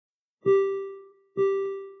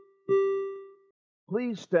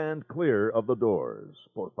Please stand clear of the doors.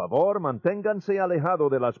 Por favor, manténganse alejado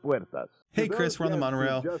de las puertas. Hey, Chris, we're on the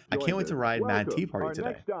monorail. I can't wait to ride Mad Tea Party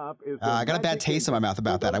today. I got a bad taste in my mouth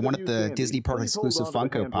about that. I wanted the Disney Park exclusive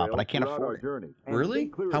Funko Pop, but I can't afford it. Really?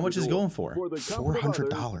 How much is it going for?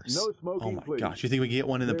 $400. Oh my gosh, you think we can get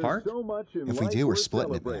one in the park? If we do, we're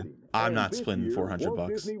splitting it, man. I'm not splitting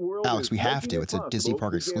 $400. Alex, we have to. It's a Disney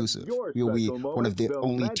Park exclusive. You'll be one of the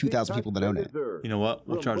only 2,000 people that own it. You know what?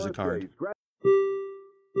 We'll charge the card.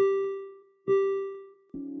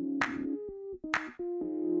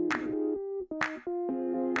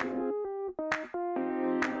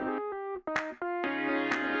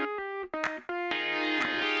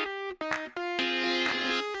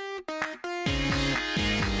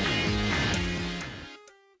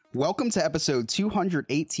 Welcome to episode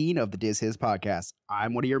 218 of the Diz Hiz podcast.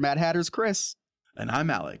 I'm one of your Mad Hatters, Chris. And I'm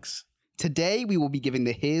Alex. Today, we will be giving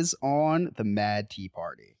the Hiz on the Mad Tea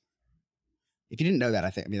Party. If you didn't know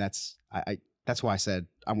that, that's why I said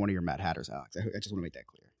I'm one of your Mad Hatters, Alex. I just want to make that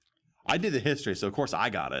clear. I did the history, so of course I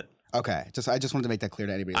got it. Okay, I just wanted to make that clear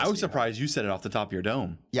to anybody else. I was surprised you said it off the top of your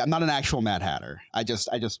dome. Yeah, I'm not an actual Mad Hatter. I just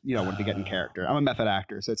wanted to get in character. I'm a method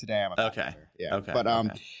actor, so today I'm a Mad Hatter. Yeah. Okay. But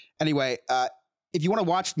anyway, if you want to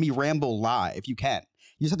watch me ramble live, you can.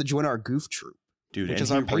 You just have to join our goof troop. Dude, which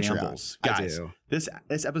is our Patreon. Rambles. Guys, this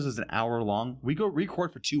episode is an hour long. We go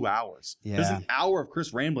record for 2 hours. Yeah. There's an hour of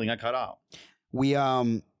Chris rambling I cut out.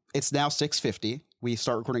 It's now 6:50. We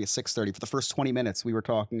start recording at 6:30. For the first 20 minutes, we were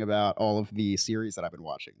talking about all of the series that I've been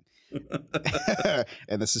watching.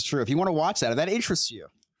 And this is true. If you want to watch that, if that interests you,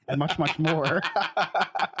 and much, much more.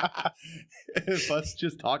 If us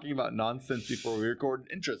just talking about nonsense before we record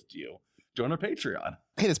interests you, join our Patreon.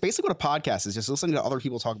 Hey, that's basically what a podcast is, just listening to other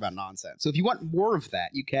people talk about nonsense. So if you want more of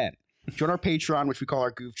that, you can. Join our Patreon, which we call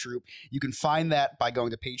our Goof Troop. You can find that by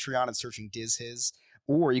going to Patreon and searching Diz Hiz,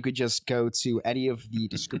 or you could just go to any of the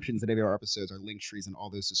descriptions of any of our episodes, our link trees and all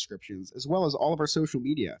those descriptions, as well as all of our social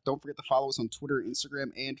media. Don't forget to follow us on Twitter,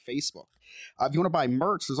 Instagram, and Facebook. If you want to buy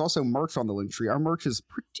merch, there's also merch on the link tree. Our merch is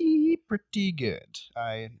pretty good,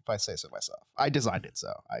 if I say so myself. I designed it,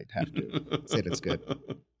 so I have to say that it's good.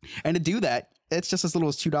 And to do that, it's just as little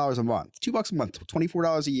as $2 a month. $2 a month,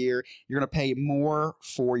 $24 a year. You're going to pay more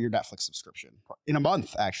for your Netflix subscription in a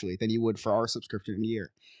month, actually, than you would for our subscription in a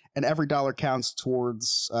year. And every dollar counts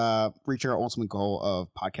towards reaching our ultimate goal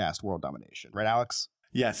of podcast world domination. Right, Alex?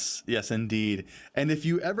 Yes, indeed. And if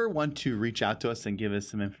you ever want to reach out to us and give us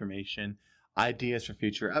some information, ideas for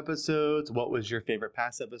future episodes, what was your favorite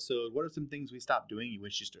past episode? What are some things we stopped doing you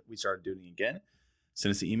wish we started doing again?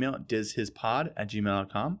 Send us an email at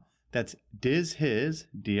dizhizpod@gmail.com. That's dizhiz,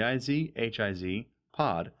 D-I-Z-H-I-Z,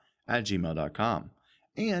 pod@gmail.com.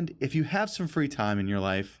 And if you have some free time in your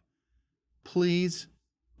life, please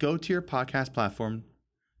go to your podcast platform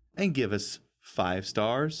and give us 5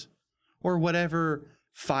 stars or whatever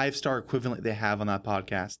 5-star equivalent they have on that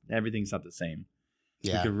podcast. Everything's not the same.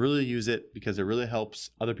 Yeah. We could really use it because it really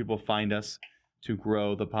helps other people find us to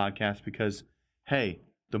grow the podcast because, hey,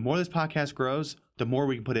 the more this podcast grows, the more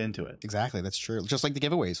we can put into it. Exactly. That's true. Just like the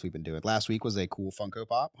giveaways we've been doing. Last week was a cool Funko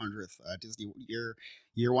Pop 100th Disney year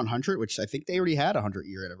 100, which I think they already had a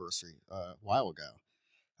 100-year anniversary a while ago.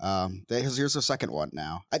 Here's their second one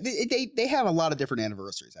now. They have a lot of different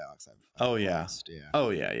anniversaries, Alex. Yeah. Oh,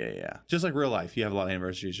 yeah. Just like real life. You have a lot of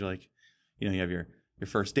anniversaries. You're like, you have your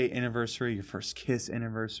first date anniversary, your first kiss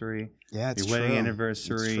anniversally. Yeah, it's your true. Wedding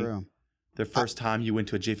anniversary. It's true. The first time you went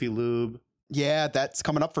to a Jiffy Lube. Yeah, that's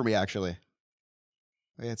coming up for me, actually.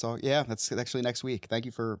 That's actually next week. Thank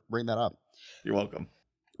you for bringing that up. You're welcome.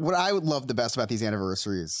 What I would love the best about these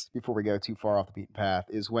anniversaries, before we go too far off the beaten path,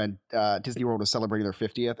 is when Disney World is celebrating their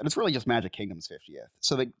 50th, and it's really just Magic Kingdom's 50th.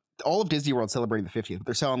 So all of Disney World celebrating the 50th, but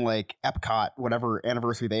they're selling like Epcot, whatever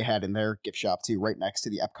anniversary they had in their gift shop too, right next to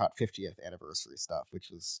the Epcot 50th anniversary stuff, which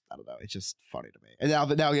was, I don't know, it's just funny to me. And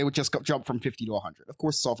now it would just jump from 50 to 100. Of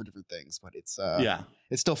course, it's all for different things, but it's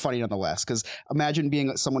still funny nonetheless. Because imagine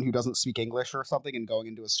being someone who doesn't speak English or something and going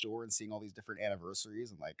into a store and seeing all these different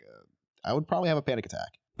anniversaries, and I would probably have a panic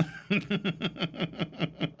attack.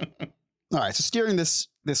 All right, so steering this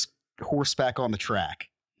horseback on the track,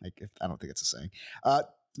 I don't think it's a saying.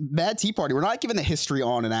 Mad Tea Party. We're not giving the history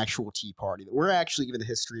on an actual tea party. We're actually giving the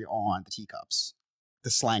history on the teacups. The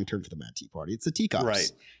slang term for the Mad Tea Party. It's the teacups. Right.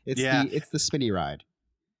 It's the spinny ride.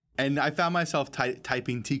 And I found myself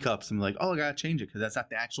typing teacups and like, oh, I gotta change it because that's not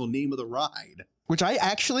the actual name of the ride. Which I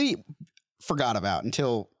actually forgot about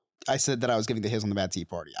until I said that I was giving the Hiz on the Mad Tea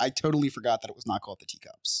Party. I totally forgot that it was not called the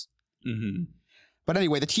teacups. Mm-hmm. But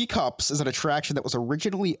anyway, the Teacups is an attraction that was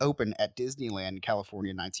originally open at Disneyland,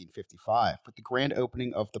 California in 1955, with the grand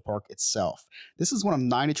opening of the park itself. This is one of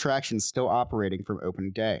 9 attractions still operating from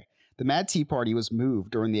opening day. The Mad Tea Party was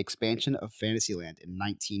moved during the expansion of Fantasyland in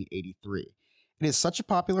 1983. It is such a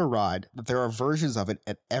popular ride that there are versions of it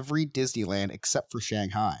at every Disneyland except for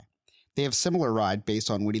Shanghai. They have a similar ride based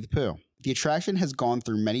on Winnie the Pooh. The attraction has gone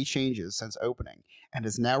through many changes since opening and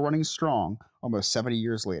is now running strong almost 70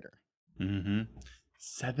 years later.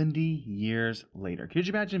 70 years later. Could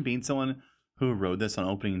you imagine being someone who rode this on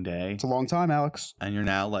opening day? It's a long time, Alex. And you're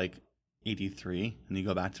now like 83 and you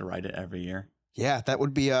go back to ride it every year. Yeah, that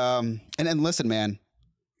would be and listen, man,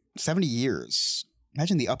 70 years.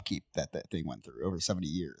 Imagine the upkeep that thing went through over 70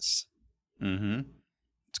 years.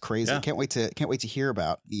 It's crazy. Yeah. Can't wait to hear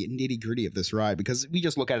about the nitty-gritty of this ride, because we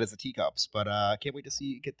just look at it as the Teacups, but can't wait to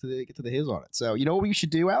see get to the Hiz on it. So, you know what we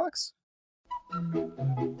should do, Alex?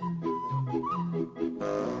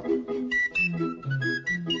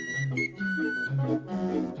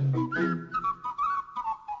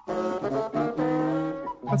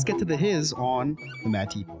 Let's get to the Hiz on the Mad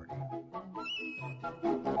Tea Party.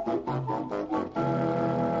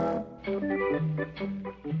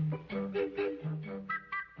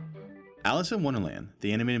 Alice in Wonderland,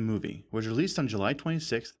 the animated movie, was released on July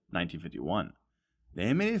 26, 1951. The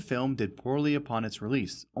animated film did poorly upon its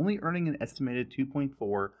release, only earning an estimated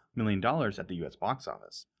 $2.4 million at the US box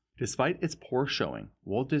office. Despite its poor showing,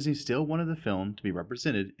 Walt Disney still wanted the film to be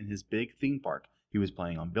represented in his big theme park he was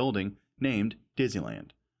planning on building, named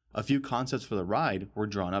Disneyland. A few concepts for the ride were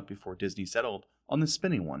drawn up before Disney settled on the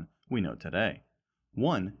spinning one we know today.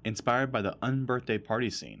 One, inspired by the unbirthday party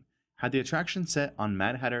scene, had the attraction set on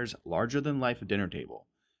Mad Hatter's larger-than-life dinner table,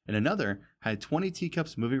 and another had 20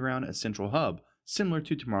 teacups moving around a central hub similar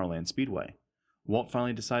to Tomorrowland Speedway. Walt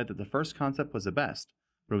finally decided that the first concept was the best,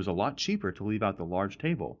 but it was a lot cheaper to leave out the large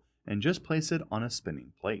table and just place it on a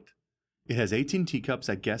spinning plate. It has 18 teacups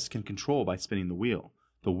that guests can control by spinning the wheel.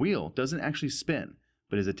 The wheel doesn't actually spin,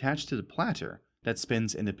 but is attached to the platter that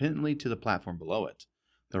spins independently to the platform below it.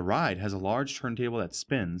 The ride has a large turntable that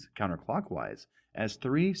spins counterclockwise as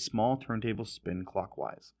 3 small turntables spin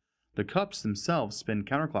clockwise. The cups themselves spin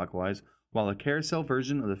counterclockwise while a carousel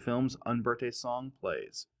version of the film's Unbirthday song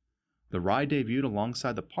plays. The ride debuted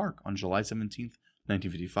alongside the park on July 17,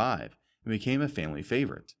 1955, and became a family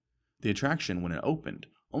favorite. The attraction, when it opened,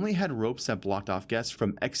 only had ropes that blocked off guests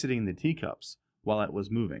from exiting the teacups while it was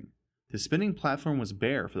moving. The spinning platform was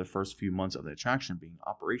bare for the first few months of the attraction being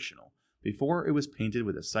operational, before it was painted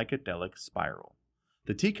with a psychedelic spiral.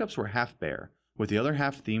 The teacups were half bare, with the other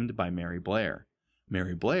half themed by Mary Blair.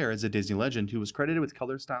 Mary Blair is a Disney legend who was credited with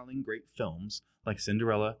color styling great films like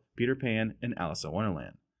Cinderella, Peter Pan, and Alice in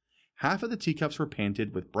Wonderland. Half of the teacups were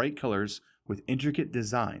painted with bright colors with intricate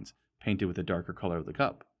designs painted with the darker color of the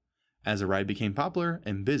cup. As the ride became popular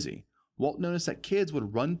and busy, Walt noticed that kids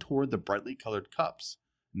would run toward the brightly colored cups,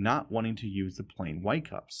 not wanting to use the plain white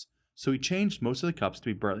cups. So he changed most of the cups to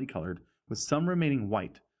be brightly colored, with some remaining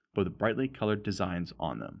white, but with brightly colored designs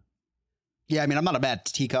on them. Yeah, I mean, I'm not a bad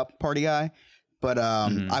teacup party guy, but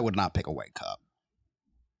I would not pick a white cup.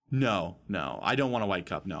 No, I don't want a white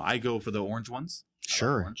cup. No, I go for the orange ones.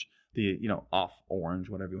 Sure. Orange. The, off orange,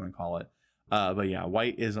 whatever you want to call it. But yeah,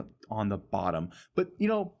 white is on the bottom. But,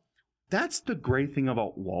 that's the great thing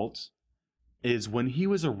about Walt, is when he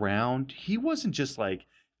was around, he wasn't just like,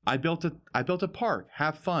 I built a park,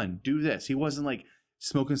 have fun, do this. He wasn't like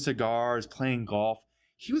smoking cigars, playing golf.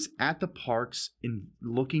 He was at the parks and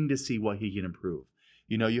looking to see what he can improve.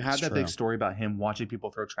 You had that big story about him watching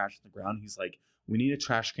people throw trash on the ground. He's like, we need a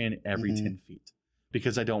trash can every 10 feet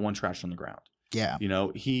because I don't want trash on the ground. Yeah.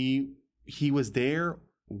 He was there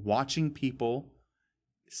watching people,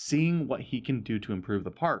 seeing what he can do to improve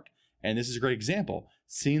the park. And this is a great example,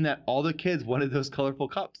 seeing that all the kids wanted those colorful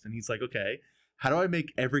cups. And he's like, okay, how do I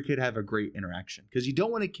make every kid have a great interaction? Because you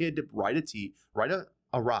don't want a kid to ride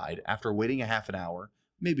a ride after waiting a half an hour.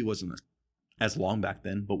 Maybe it wasn't as long back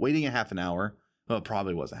then, but waiting a half an hour, well, it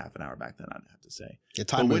probably was a half an hour back then, I'd have to say. Yeah,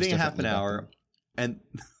 time but waiting a half an hour and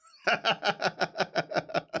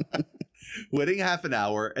waiting half an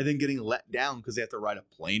hour and then getting let down because they have to ride a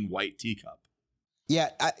plain white teacup. Yeah,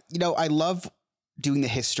 I love doing the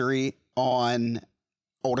history on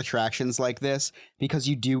old attractions like this because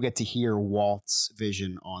you do get to hear Walt's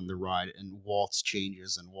vision on the ride and Walt's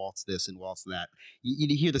changes and Walt's this and Walt's that.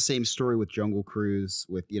 You hear the same story with Jungle Cruise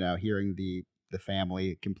with, hearing the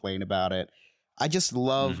family complain about it. I just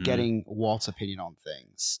love getting Walt's opinion on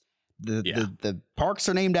things. The parks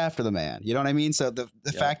are named after the man. You know what I mean? So the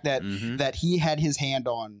fact that that he had his hand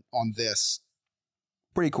on this,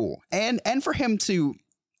 pretty cool. And for him to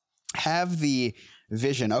have the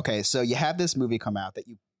vision. Okay, so you have this movie come out that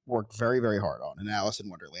you worked very, very hard on, and Alice in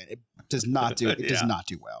Wonderland. It does not do does not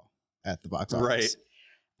do well at the box office. Right.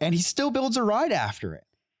 And he still builds a ride after it.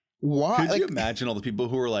 Why? Could you imagine all the people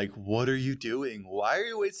who were like, "What are you doing? Why are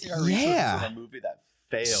you wasting our resources on a movie that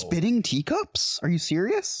failed?" Spinning teacups? Are you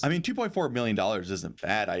serious? I mean, $2.4 million isn't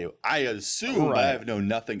bad. I assume, but I know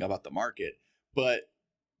nothing about the market. But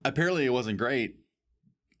apparently, it wasn't great,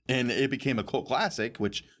 and it became a cult classic,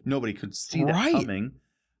 which nobody could see that coming,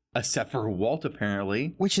 except for Walt,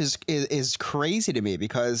 apparently. Which is crazy to me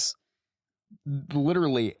because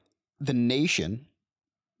literally the nation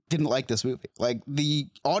didn't like this movie. Like the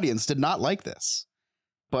audience did not like this,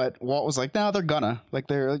 but Walt was like, "No, they're gonna like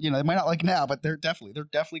they're they might not like it now, but they're definitely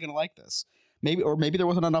gonna like this." Maybe there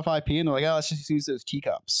wasn't enough IP, and they're like, "Oh, let's just use those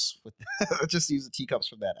teacups. Let's just use the teacups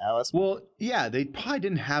for that." Alice. Well, yeah, they probably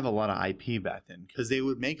didn't have a lot of IP back then because they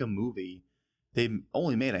would make a movie. They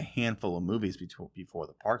only made a handful of movies before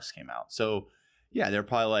the parks came out. So yeah, they're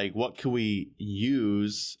probably like, "What could we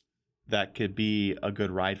use that could be a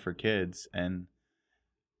good ride for kids?" And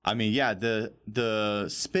I mean, yeah, the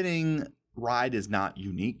spinning ride is not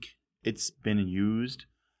unique. It's been used,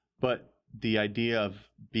 but the idea of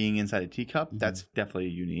being inside a teacup, that's definitely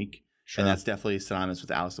unique. Sure. And that's definitely synonymous with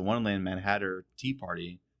Alice in Wonderland, Mad Hatter Tea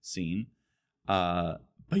Party scene. But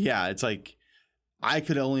yeah, it's like, I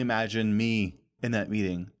could only imagine me in that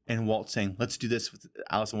meeting and Walt saying, "Let's do this with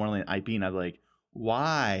Alice in Wonderland IP." And I'd be like,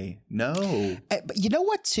 why? No. But you know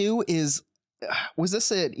what, too, is, was this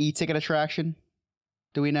an e-ticket attraction?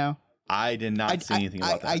 Do we know? I did not see anything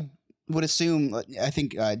about that. I would assume, I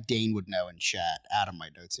think Dane would know in chat. Adam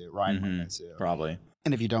might know too. Ryan might know too. Probably.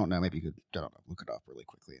 And if you don't know, maybe you could look it up really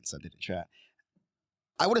quickly and send it in chat.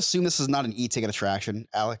 I would assume this is not an e-ticket attraction,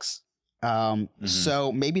 Alex.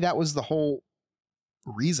 So maybe that was the whole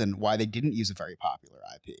reason why they didn't use a very popular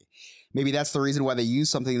IP. Maybe that's the reason why they use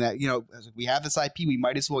something that, we have this IP, we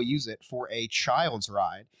might as well use it for a child's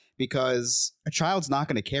ride, because a child's not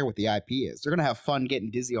going to care what the IP is. They're going to have fun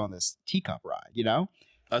getting dizzy on this teacup ride,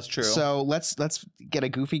 That's true. So let's get a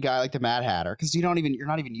goofy guy like the Mad Hatter, because you're not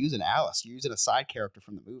even using Alice. You're using a side character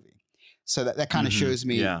from the movie. So that kind of shows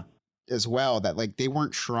me as well that like they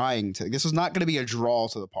weren't trying to. This was not going to be a draw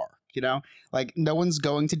to the park. Like no one's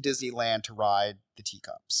going to Disneyland to ride the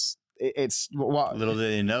teacups. It's little did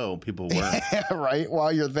they know people were right.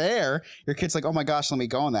 While you're there, your kid's like, "Oh my gosh, let me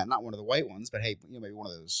go on that." Not one of the white ones, but hey, maybe one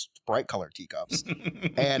of those bright colored teacups.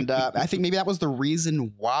 And I think maybe that was the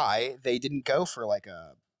reason why they didn't go for like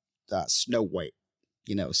a Snow White,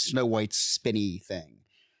 Snow White's spinny thing,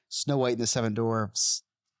 Snow White and the Seven Dwarfs,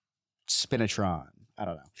 Spinatron. I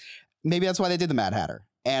don't know. Maybe that's why they did the Mad Hatter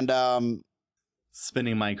and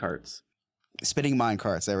spinning mine carts. Spinning mine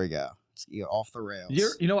carts. There we go. Off the rails.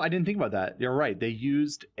 I didn't think about that. You're right. They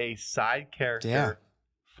used a side character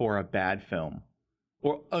for a bad film,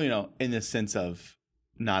 or in the sense of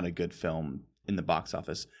not a good film in the box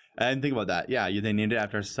office. I didn't think about that. Yeah, they named it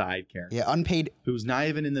after a side character. Yeah, unpaid. Who's not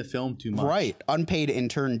even in the film too much. Right. Unpaid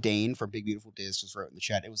intern Dane from Big Beautiful Diz just wrote in the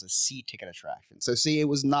chat, it was a C-ticket attraction. So see, it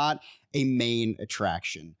was not a main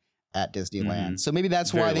attraction at Disneyland. So maybe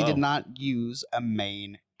that's why they did not use a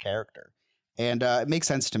main character. And it makes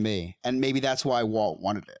sense to me. And maybe that's why Walt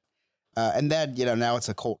wanted it. And then, now it's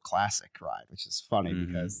a cult classic ride, which is funny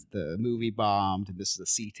because the movie bombed and this is a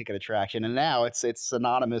C-ticket attraction. And now it's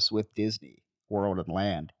synonymous with Disney World and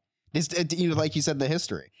Land. Like you said, the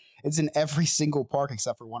history. It's in every single park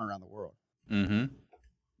except for one around the world.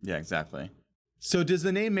 Yeah, exactly. So does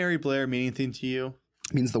the name Mary Blair mean anything to you?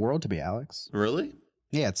 It means the world to me, Alex. Really?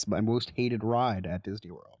 Yeah, it's my most hated ride at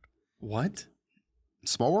Disney World. What?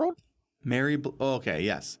 Small World? Okay,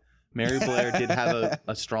 yes. Mary Blair did have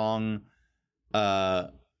a strong,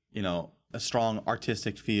 a strong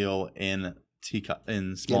artistic feel in teacup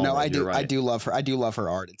in Small World. I do. Right. I do love her. I do love her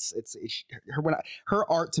art. It's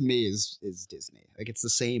her art to me is Disney. Like it's the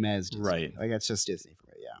same as Disney. Right. Like it's just Disney for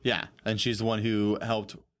me. Yeah. Yeah, and she's the one who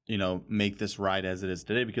helped make this ride as it is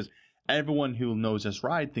today, because everyone who knows this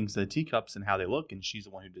ride thinks of the teacups and how they look, and she's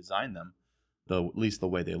the one who designed them. At least the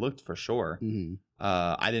way they looked, for sure.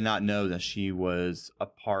 I did not know that she was a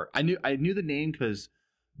part. I knew the name because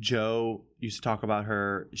Joe used to talk about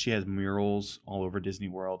her. She has murals all over Disney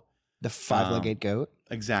World. The five-legged goat.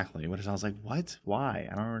 Exactly. Which I was like, what? Why?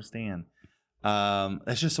 I don't understand.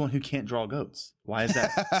 That's just someone who can't draw goats. Why is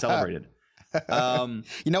that celebrated?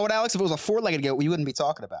 You know what, Alex? If it was a four-legged goat, we wouldn't be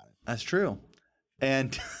talking about it. That's true.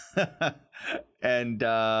 And and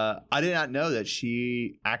I did not know that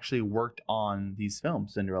she actually worked on these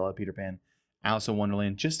films: Cinderella, Peter Pan, Alice in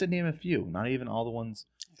Wonderland, just to name a few. Not even all the ones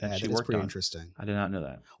that she is worked pretty on. interesting. I did not know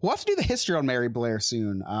that. We'll have to do the history on Mary Blair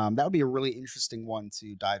soon. That would be a really interesting one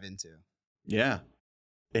to dive into. Yeah.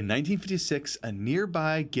 In 1956, a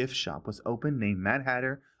nearby gift shop was opened named Mad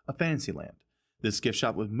Hatter of Fantasyland. This gift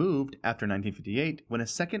shop was moved after 1958 when a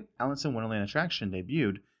second Alice in Wonderland attraction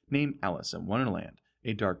debuted named Alice in Wonderland,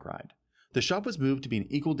 a dark ride. The shop was moved to be an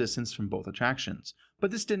equal distance from both attractions,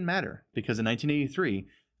 but this didn't matter because in 1983,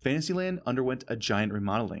 Fantasyland underwent a giant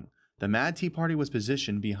remodeling. The Mad Tea Party was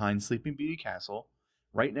positioned behind Sleeping Beauty Castle,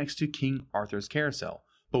 right next to King Arthur's Carousel.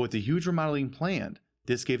 But with the huge remodeling planned,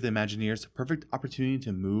 this gave the Imagineers the perfect opportunity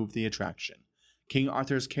to move the attraction. King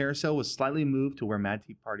Arthur's Carousel was slightly moved to where Mad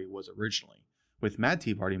Tea Party was originally, with Mad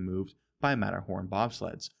Tea Party moved by Matterhorn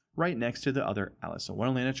bobsleds, right next to the other Alice in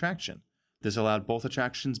Wonderland attraction. This allowed both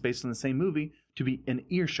attractions based on the same movie to be in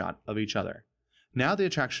earshot of each other. Now the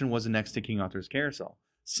attraction was next to King Arthur's Carousel,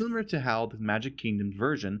 similar to how the Magic Kingdom's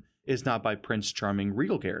version is not by Prince Charming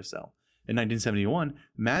Regal Carousel. In 1971,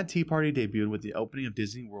 Mad Tea Party debuted with the opening of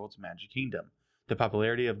Disney World's Magic Kingdom. The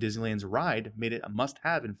popularity of Disneyland's ride made it a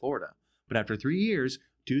must-have in Florida, but after 3 years,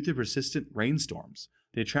 due to persistent rainstorms,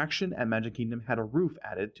 the attraction at Magic Kingdom had a roof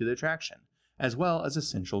added to the attraction, as well as a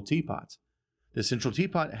central teapot. The central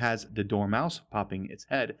teapot has the dormouse popping its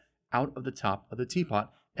head out of the top of the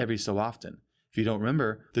teapot every so often. If you don't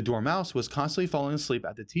remember, the dormouse was constantly falling asleep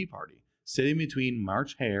at the tea party, sitting between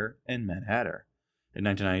March Hare and Mad Hatter. In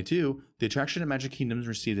 1992, the attraction at Magic Kingdom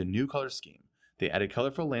received a new color scheme. They added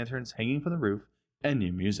colorful lanterns hanging from the roof and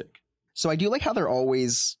new music. So I do like how they're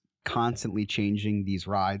always constantly changing these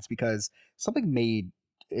rides, because something made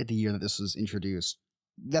at the year that this was introduced,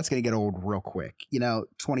 that's going to get old real quick.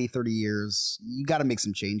 20, 30 years, you got to make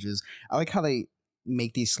some changes. I like how they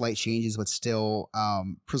make these slight changes but still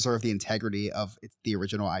preserve the integrity of the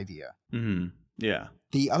original idea. Mm-hmm. Yeah.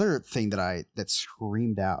 The other thing that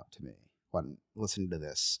screamed out to me when listening to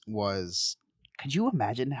this was, could you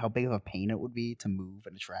imagine how big of a pain it would be to move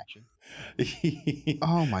an attraction?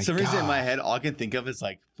 Oh my god. Some reason in my head, all I can think of is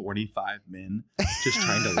like 45 men just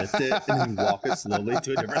trying to lift it and then walk it slowly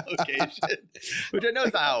to a different location. Which I know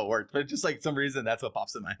is not how it works, but just like some reason that's what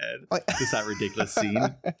pops in my head. Just that ridiculous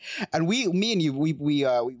scene. And me and you,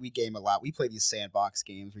 we game a lot. We play these sandbox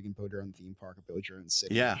games where you can build your own theme park or build your own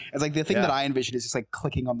city. Yeah. It's like the thing that I envision is just like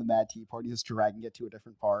clicking on the Mad Tea Party, just dragging it to a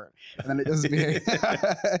different part. And then it disappears.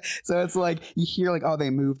 So it's like you hear like, oh, they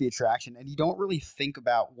moved the attraction, and you don't really think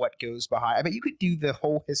about what goes behind. I bet you could do the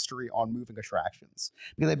whole history on moving attractions,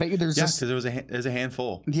 because I bet you there's just because there's a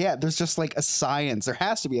handful. Yeah, there's just like a science. There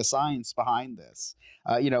has to be a science behind this.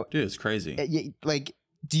 Dude, it's crazy. Like,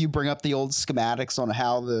 do you bring up the old schematics on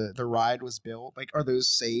how the ride was built? Like, are those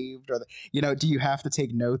saved? Or do you have to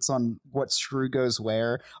take notes on what screw goes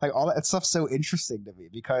where? Like, all that stuff's so interesting to me,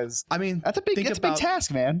 because I mean, that's a big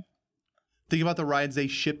task, man. Think about the rides they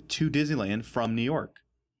shipped to Disneyland from New York.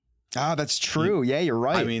 Ah, that's true. Yeah, you're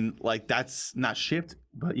right. I mean, like, that's not shipped,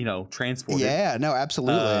 but, transported. Yeah, no,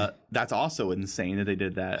 absolutely. That's also insane that they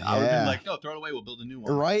did that. I would have been like, no, throw it away. We'll build a new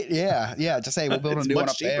one. Right? Yeah. Yeah. Just say we'll build a new one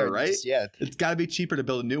up cheaper, there. Right? Yeah. It's got to be cheaper to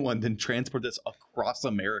build a new one than transport this across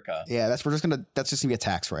America. Yeah, that's just gonna be a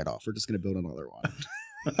tax write-off. We're just gonna build another one.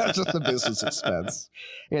 That's just a business expense.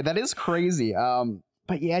 Yeah, that is crazy.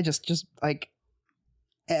 But yeah, just like.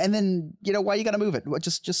 And then, why you got to move it?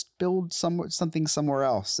 Just build something somewhere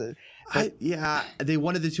else. They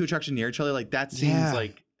wanted the two attractions near each other. Like, that seems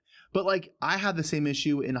like, but like, I have the same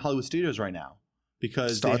issue in Hollywood Studios right now,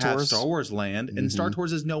 because they have Star Wars Land, and Star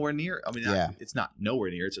Tours is nowhere near. I mean, it's not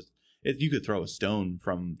nowhere near. It's just, you could throw a stone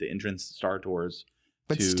from the entrance to Star Tours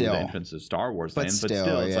to the entrance of Star Wars Land. But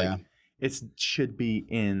still, it's like, it should be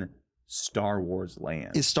in Star Wars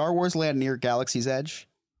Land. Is Star Wars Land near Galaxy's Edge?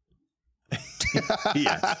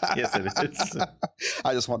 yes it is.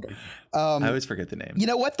 I just wonder. I always forget the name. You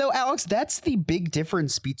know what though, Alex? That's the big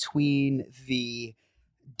difference between the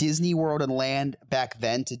Disney World and Land back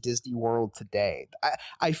then to Disney World today.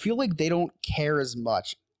 I feel like they don't care as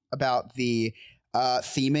much about the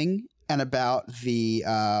theming and about the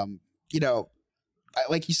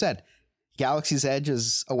like you said, Galaxy's Edge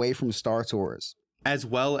is away from Star Tours, as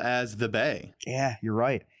well as the Bay. Yeah, you're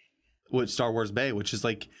right. With Star Wars Bay, which is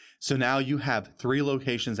like, so now you have 3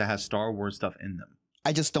 locations that have Star Wars stuff in them.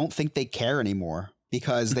 I just don't think they care anymore,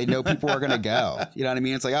 because they know people are going to go. You know what I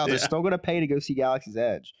mean? It's like, oh, they're still going to pay to go see Galaxy's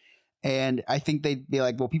Edge. And I think they'd be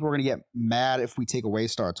like, well, people are going to get mad if we take away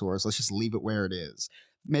Star Tours. Let's just leave it where it is.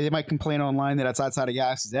 Maybe they might complain online that it's outside of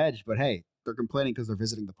Galaxy's Edge, but hey, they're complaining because they're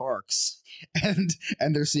visiting the parks and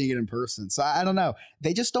they're seeing it in person. So I don't know.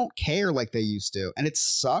 They just don't care like they used to. And it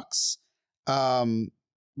sucks.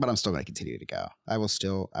 But I'm still going to continue to go. I will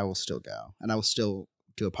still go, and I will still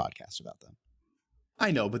do a podcast about them.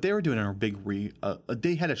 I know, but they were doing a big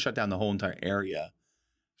they had to shut down the whole entire area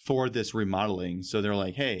for this remodeling. So they're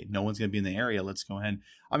like, hey, no one's going to be in the area. Let's go ahead.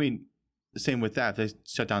 I mean, same with that. If they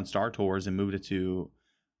shut down Star Tours and moved it to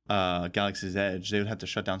Galaxy's Edge, they would have to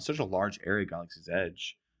shut down such a large area, Galaxy's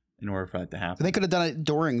Edge, in order for that to happen. So they could have done it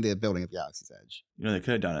during the building of Galaxy's Edge. You know, they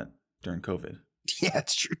could have done it during COVID. Yeah,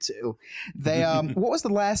 it's true too. They what was the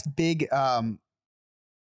last big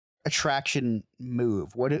attraction move?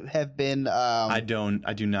 Would it have been I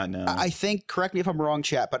do not know. I think, correct me if I'm wrong,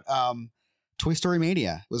 chat, but Toy Story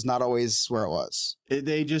Mania was not always where it was.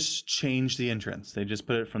 They just changed the entrance. They just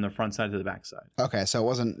put it from the front side to the back side. Okay, so it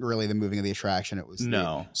wasn't really the moving of the attraction. It was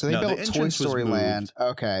so they built the Toy Story Land.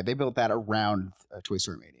 Okay, they built that around Toy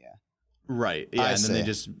Story Mania. Right. Yeah, and then they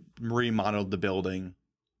just remodeled the building.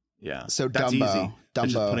 Yeah. So that's Dumbo. Easy. They're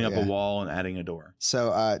just putting up a wall and adding a door.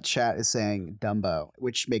 So chat is saying Dumbo,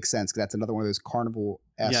 which makes sense because that's another one of those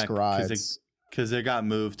carnival-esque rides. Because they got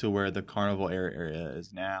moved to where the carnival area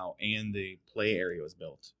is now, and the play area was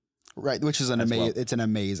built. Right, which is an amazing. It's an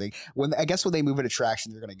amazing. I guess when they move an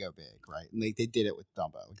attraction, they're going to go big, right? And they did it with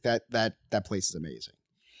Dumbo. Like that place is amazing.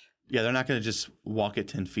 Yeah, they're not going to just walk it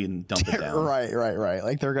 10 feet and dump it down. Right.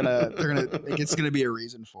 Like they're gonna. It's going to be a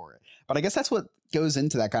reason for it. But I guess that's what goes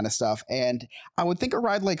into that kind of stuff. And I would think a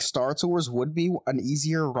ride like Star Tours would be an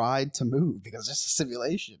easier ride to move because it's just a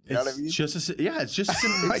simulation. You know what I mean? It's just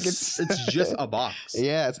it's just a box.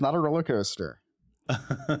 Yeah, it's not a roller coaster.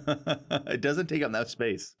 It doesn't take up that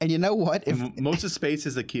space. And you know what? If most of the space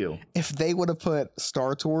is a queue. If they would have put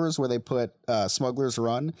Star Tours where they put Smuggler's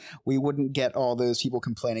Run, we wouldn't get all those people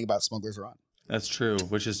complaining about Smuggler's Run. That's true,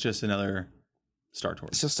 which is just another Star Tours.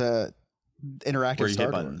 It's just a interactive where you Star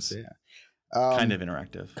hit Tours. Buttons. Yeah. Kind of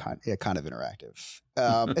interactive. Kind of interactive.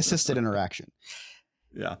 Assisted interaction.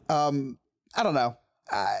 Yeah. I don't know.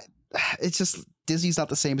 It's just Disney's not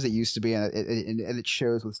the same as it used to be, and it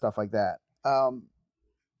shows with stuff like that.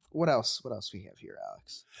 What else do we have here,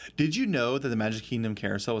 Alex? Did you know that the Magic Kingdom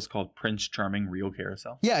carousel was called Prince Charming Real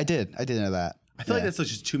Carousel? Yeah, I did know that. I feel like that's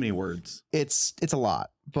just too many words. It's a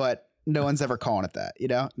lot, but no one's ever calling it that. You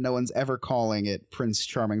know, no one's ever calling it Prince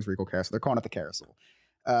Charming's Regal Carousel. They're calling it the carousel.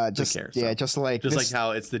 Just like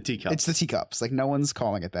how it's the teacups. It's the teacups. Like no one's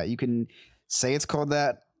calling it that. You can say it's called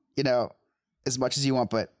that, you know, as much as you want,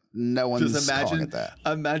 but no one's calling it that.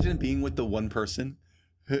 Imagine being with the one person.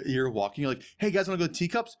 You're walking, you're like, hey guys, want to go to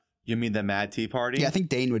teacups? You mean the Mad Tea Party? Yeah, I think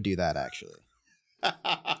Dane would do that actually.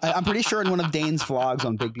 I'm pretty sure in one of Dane's vlogs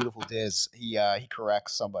on Big Beautiful Diz, he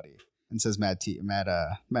corrects somebody and says Mad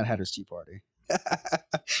Hatter's Tea Party.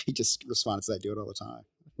 He just responds to that. I do it all the time.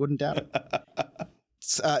 Wouldn't doubt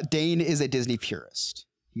it. Dane is a Disney purist.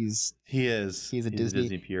 He's a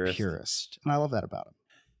Disney purist. And I love that about him.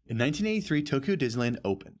 In 1983, Tokyo Disneyland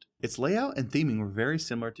opened. Its layout and theming were very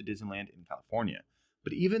similar to Disneyland in California.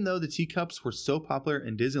 But even though the teacups were so popular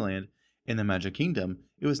in Disneyland and the Magic Kingdom,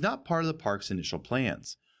 it was not part of the park's initial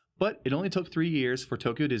plans. But it only took 3 years for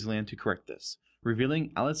Tokyo Disneyland to correct this,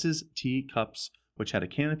 revealing Alice's teacups, which had a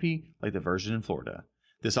canopy like the version in Florida.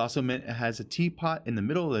 This also meant it has a teapot in the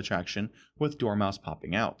middle of the attraction with Dormouse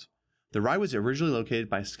popping out. The ride was originally located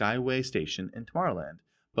by Skyway Station in Tomorrowland,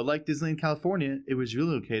 but like Disneyland California, it was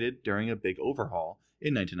relocated during a big overhaul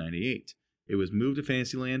in 1998. It was moved to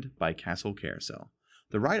Fantasyland by Castle Carousel.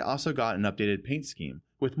 The ride also got an updated paint scheme,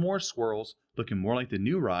 with more swirls looking more like the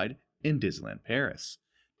new ride in Disneyland Paris.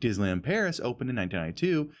 Disneyland Paris opened in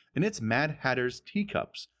 1992, and its Mad Hatter's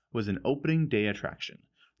Teacups was an opening day attraction.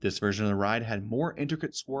 This version of the ride had more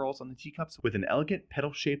intricate swirls on the teacups with an elegant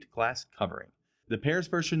petal-shaped glass covering. The Paris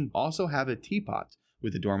version also have a teapot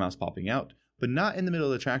with the Dormouse popping out, but not in the middle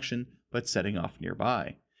of the attraction, but setting off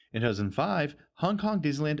nearby. In 2005, Hong Kong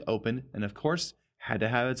Disneyland opened and of course had to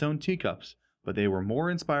have its own teacups, but they were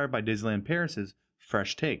more inspired by Disneyland Paris's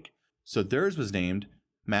fresh take. So theirs was named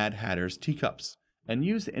Mad Hatter's Teacups and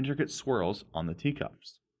used the intricate swirls on the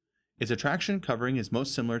teacups. Its attraction covering is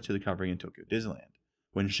most similar to the covering in Tokyo Disneyland.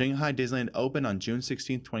 When Shanghai Disneyland opened on June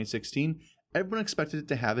 16, 2016, everyone expected it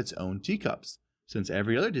to have its own teacups, since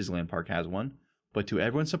every other Disneyland park has one, but to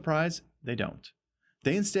everyone's surprise, they don't.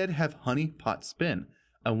 They instead have Honey Pot Spin,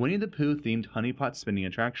 a Winnie the Pooh themed honey pot spinning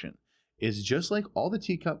attraction. Is just like all the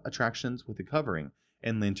teacup attractions with the covering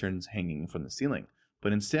and lanterns hanging from the ceiling,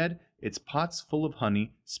 but instead it's pots full of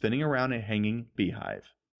honey spinning around a hanging beehive.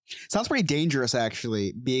 Sounds pretty dangerous,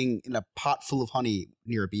 actually, being in a pot full of honey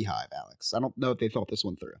near a beehive, Alex. I don't know if they thought this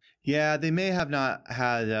one through. Yeah, they may have not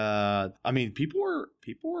had. People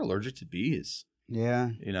were allergic to bees.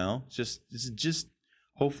 Yeah, this is just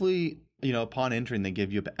hopefully upon entering they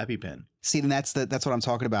give you an EpiPen. See, then that's what I'm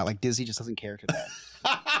talking about. Like Disney just doesn't care today.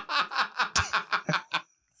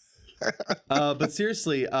 But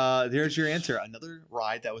seriously, there's your answer. Another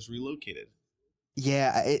ride that was relocated.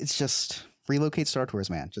 Yeah, it's just relocate Star Tours,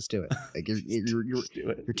 man. Just do it. Like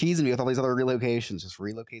you're teasing me with all these other relocations. Just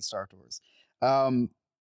relocate Star Tours. I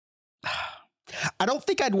don't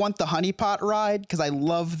think I'd want the Honey Pot ride because I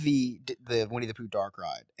love the Winnie the Pooh Dark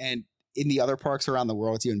ride, and in the other parks around the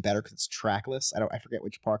world, it's even better because it's trackless. I forget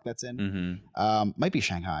which park that's in. Might be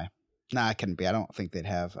Shanghai. Nah, it couldn't be. I don't think they'd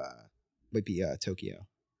have. Might be Tokyo.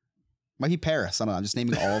 Might be Paris. I don't know. I'm just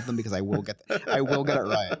naming all of them because I will get it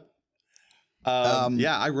right.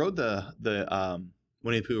 Yeah, I rode the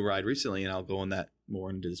Winnie the Pooh ride recently, and I'll go on that more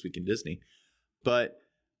into This Week in Disney. But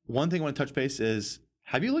one thing I want to touch base is,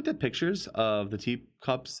 have you looked at pictures of the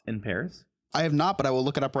teacups in Paris? I have not, but I will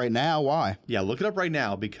look it up right now. Why? Yeah, look it up right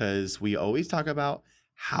now because we always talk about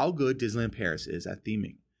how good Disneyland Paris is at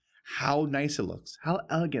theming, how nice it looks, how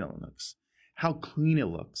elegant it looks, how clean it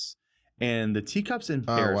looks. And the teacups in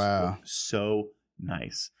Paris look so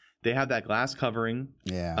nice. They have that glass covering.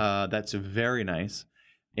 Yeah. That's very nice.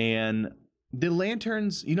 And the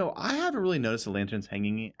lanterns, I haven't really noticed the lanterns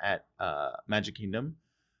hanging at Magic Kingdom.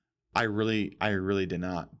 I really did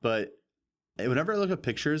not. But whenever I look at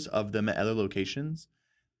pictures of them at other locations,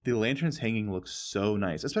 the lanterns hanging looks so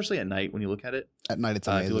nice, especially at night when you look at it. At night, it's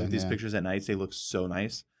amazing. If you look at these pictures at night, they look so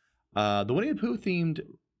nice. The Winnie the Pooh themed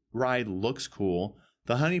ride looks cool.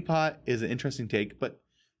 The Honey Pot is an interesting take, but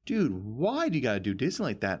dude, why do you got to do Disney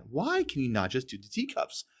like that? Why can you not just do the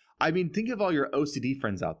teacups? I mean, think of all your OCD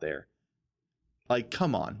friends out there. Like,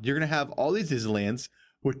 come on. You're going to have all these Disneylands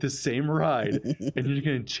with the same ride, and you're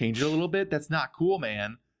going to change it a little bit? That's not cool,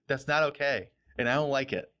 man. That's not okay. And I don't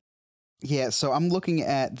like it. Yeah, so I'm looking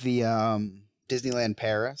at the Disneyland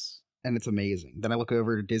Paris, and it's amazing. Then I look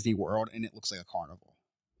over to Disney World, and it looks like a carnival.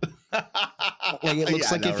 Like it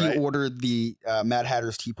looks like if you ordered the Mad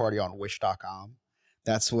Hatter's Tea Party on Wish.com.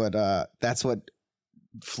 That's what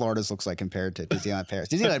Florida's looks like compared to Disneyland Paris.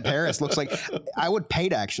 Disneyland Paris looks like I would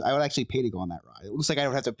actually pay to go on that ride. It looks like I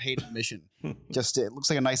would have to pay admission. It looks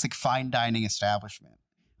like a nice fine dining establishment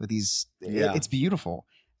with these. Yeah. It's beautiful.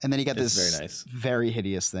 And then you got this very nice, very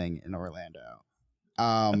hideous thing in Orlando.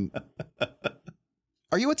 Are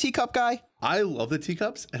you a teacup guy? I love the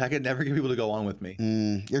teacups, and I could never get people to go on with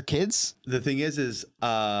me. Your kids? The thing is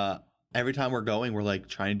every time we're going, we're like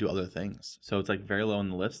trying to do other things. So it's like very low on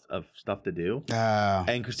the list of stuff to do.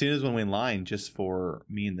 And Christina's when we in line just for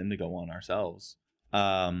me and them to go on ourselves.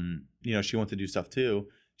 She wants to do stuff too.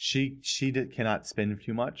 She cannot spend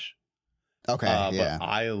too much. Okay. Yeah. But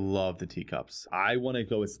I love the teacups. I want to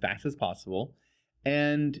go as fast as possible.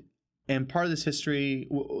 And part of this history,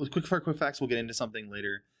 quick facts, we'll get into something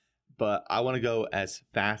later. But I want to go as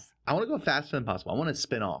fast. I want to go faster than possible. I want to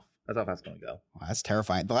spin off. That's how fast it's going to go. Wow, that's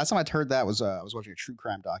terrifying. The last time I heard that was I was watching a true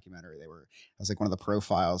crime documentary. It was like one of the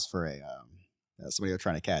profiles for somebody they were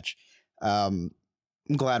trying to catch. I'm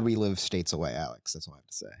glad we live states away, Alex. That's all I have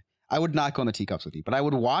to say. I would not go on the teacups with you, but I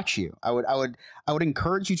would watch you. I would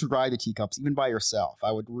encourage you to ride the teacups even by yourself.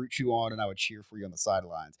 I would root you on and I would cheer for you on the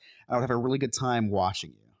sidelines. I would have a really good time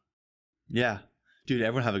watching you. Yeah, dude,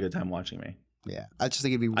 everyone have a good time watching me. Yeah, I just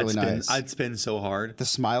think it'd be really nice. I'd spin so hard. The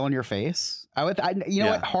smile on your face. You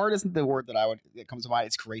know what? Hard isn't the word that comes to mind.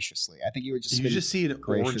 It's graciously. I think you would just. You just see an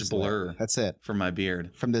orange blur. That's it. From my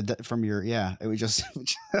beard. From your It would just.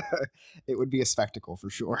 It would be a spectacle for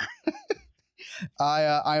sure.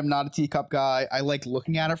 I am not a teacup guy. I like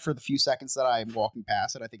looking at it for the few seconds that I'm walking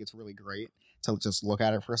past it. I think it's really great to just look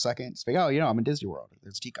at it for a second. Just think, I'm in Disney World.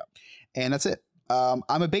 There's a teacup, and that's it. I'm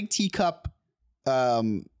a big teacup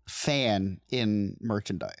fan in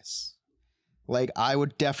merchandise. Like I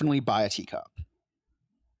would definitely buy a teacup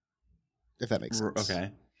if that makes sense.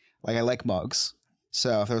 Okay. Like I like mugs.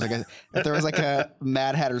 So if there was like a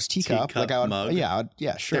Mad Hatter's teacup like I would mug?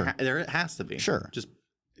 Yeah, sure. There has to be. Sure. Just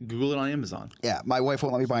Google it on Amazon. Yeah, my wife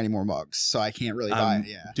won't let me buy any more mugs, so I can't really buy it.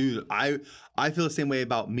 Yeah, dude, I feel the same way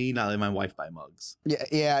about me not letting my wife buy mugs.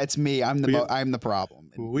 Yeah, it's me. I'm the problem.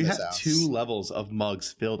 We have 2 levels of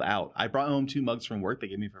mugs filled out. I brought home 2 mugs from work they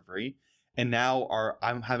gave me for free, and now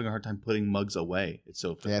I'm having a hard time putting mugs away. It's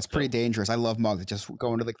so it's pretty dangerous. I love mugs. I just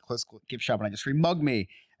go into the gift shop and I just scream "mug me,"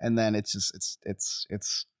 and then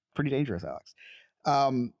it's pretty dangerous, Alex.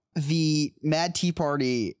 The Mad Tea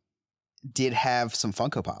Party did have some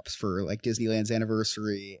Funko Pops for like Disneyland's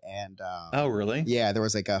anniversary, and oh really? Yeah, there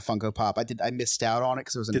was like a Funko Pop. I missed out on it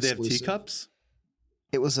because there was an exclusive. Did they have teacups?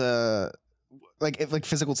 It was like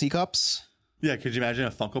physical teacups. Yeah, could you imagine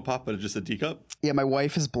a Funko Pop but just a teacup? Yeah, my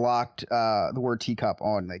wife has blocked the word teacup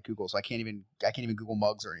on like Google, so I can't even Google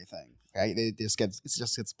mugs or anything. It just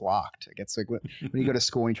gets blocked. It gets like when you go to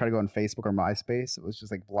school and you try to go on Facebook or MySpace, it was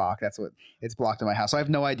just like blocked. That's what it's blocked in my house. So I have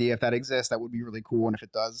no idea if that exists. That would be really cool. And if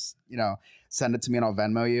it does, send it to me and I'll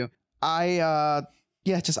Venmo you. I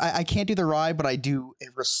can't do the ride, but I do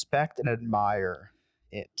respect and admire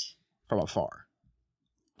it from afar.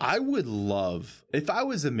 I would love, if I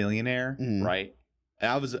was a millionaire, right? If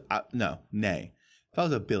I was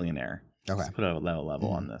a billionaire, okay, let's put a level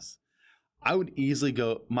on this. I would easily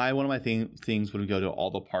go. One of my things would go to all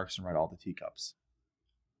the parks and ride all the teacups.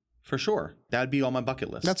 For sure, that would be on my bucket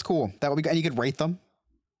list. That's cool. That would be good. And you could rate them.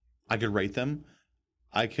 I could rate them.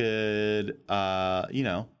 I could, I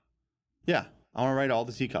want to ride all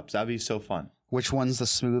the teacups. That'd be so fun. Which one's the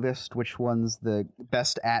smoothest? Which one's the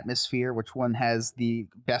best atmosphere? Which one has the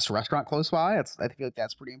best restaurant close by? I feel like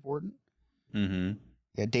that's pretty important. Mm-hmm.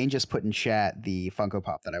 Yeah, Dane just put in chat the Funko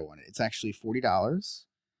Pop that I wanted. It's actually $40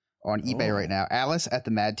 on eBay right now. Alice at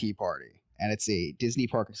the Mad Tea Party. And it's a Disney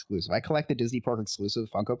Park exclusive. I collect the Disney Park exclusive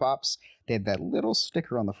Funko Pops. They have that little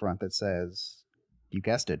sticker on the front that says, you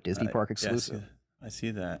guessed it, Disney Park exclusive. Yes, I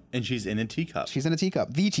see that. And she's in a teacup. She's in a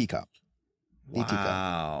teacup. The teacup. The teacup.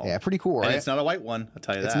 Wow. Yeah, pretty cool, right? And it's not a white one, I'll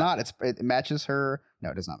tell you that. It's not. It matches her.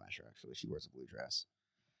 No, it does not match her, actually. She wears a blue dress.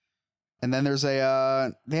 And then there's so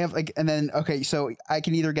I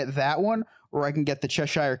can either get that one or I can get the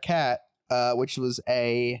Cheshire Cat, which was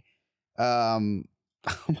oh my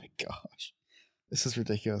gosh, this is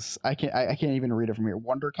ridiculous. I can't even read it from here.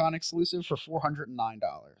 WonderCon exclusive for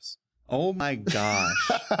 $409. Oh my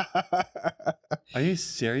gosh. Are you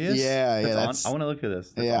serious? Yeah. I want to look at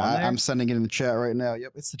this. I'm sending it in the chat right now.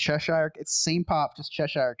 Yep, it's the Cheshire. It's the same pop, just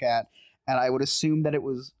Cheshire Cat, and I would assume that it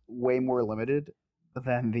was way more limited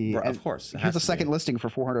than the. Of course. Here's the second listing for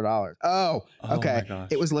 $400. Oh, okay.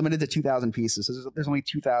 It was limited to 2,000 pieces. So there's only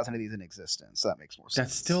 2,000 of these in existence. So that makes more sense.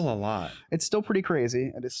 That's still a lot. It's still pretty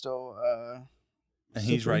crazy. It is still. And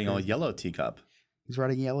he's riding a yellow teacup. He's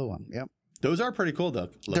riding a yellow one. Yep. Those are pretty cool, though.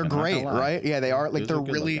 They're great, right? Yeah, they are. Like they're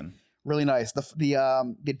really, really nice.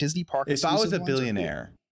 The Disney Park. If I was a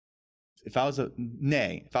billionaire, if I was a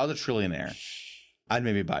trillionaire, I'd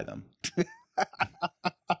maybe buy them.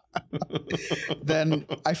 Then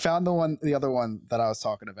I found the other one that I was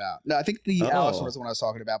talking about. No, I think the Alice one was the one I was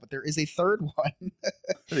talking about, but there is a third one.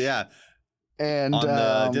 Yeah. And on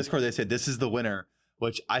the Discord, they said this is the winner,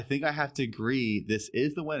 which I think I have to agree. This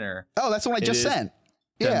is the winner. Oh, that's the one I just sent.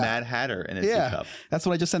 The Mad Hatter in a teacup. That's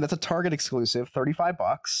what I just sent. That's a Target exclusive,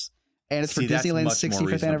 $35, and it's for Disneyland's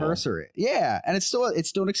 65th anniversary. Yeah, and it's still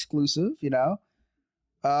an exclusive.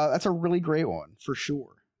 That's a really great one for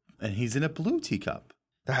sure. And he's in a blue teacup.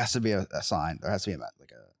 There has to be a sign. There has to be a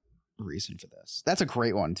reason for this. That's a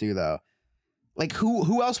great one too, though. Like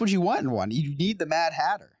who else would you want in one? You need the Mad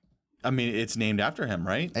Hatter. I mean, it's named after him,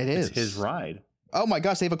 right? It is. It's his ride. Oh my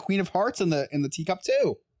gosh, they have a Queen of Hearts in the teacup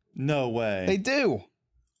too. No way. They do.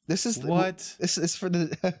 This is this is for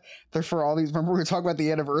they're for all these. Remember we were talking about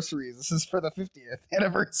the anniversaries. This is for the 50th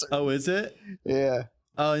anniversary. Oh, is it? Yeah.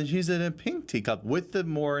 Oh, and she's in a pink teacup with the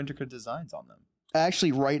more intricate designs on them.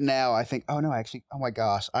 Actually, right now, I think. Oh my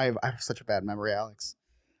gosh, I have such a bad memory, Alex.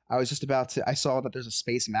 I saw that there's a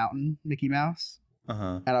Space Mountain Mickey Mouse.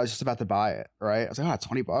 And I was just about to buy it, right? I was like,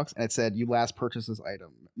 $20. And it said, you last purchased this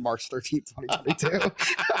item March 13th, 2022.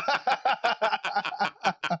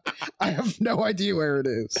 I have no idea where it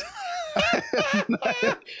is. I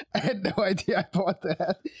had no idea I bought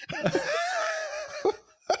that.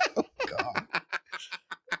 Oh, God.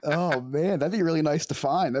 Oh, man. That'd be really nice to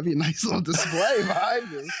find. That'd be a nice little display behind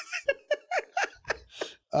me.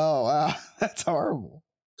 Oh, wow. That's horrible.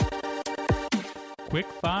 Quick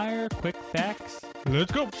fire, quick facts.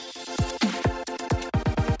 Let's go.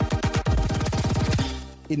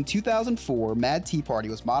 In 2004, Mad Tea Party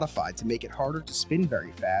was modified to make it harder to spin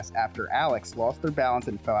very fast after Alex lost their balance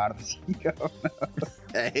and fell out of the teacup.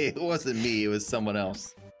 Hey, it wasn't me. It was someone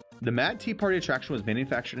else. The Mad Tea Party attraction was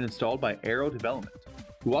manufactured and installed by Aero Development,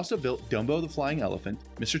 who also built Dumbo the Flying Elephant,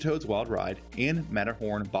 Mr. Toad's Wild Ride, and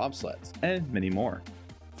Matterhorn bobsleds, and many more.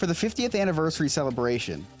 For the 50th anniversary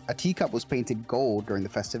celebration, a teacup was painted gold during the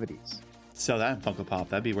festivities. Sell that in Funko Pop.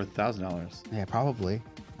 That'd be worth $1,000. Yeah, probably.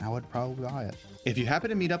 I would probably buy it. If you happen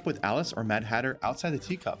to meet up with Alice or Mad Hatter outside the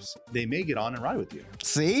teacups, they may get on and ride with you.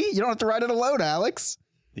 See? You don't have to ride it alone, Alex.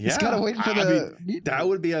 Yeah. You just gotta wait for that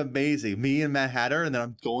would be amazing. Me and Mad Hatter, and then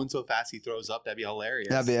I'm going so fast he throws up. That'd be hilarious.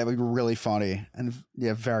 That'd be really funny. And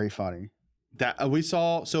yeah, very funny. That we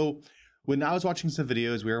saw. So when I was watching some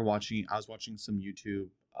videos, I was watching some YouTube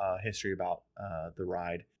history about the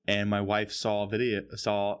ride, and my wife saw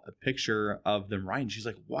a picture of them riding. She's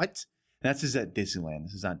like, "What?" And that's just at Disneyland.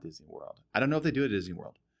 This is not Disney World. I don't know if they do it at Disney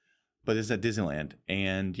World, but it's at Disneyland.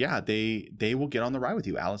 And yeah, they will get on the ride with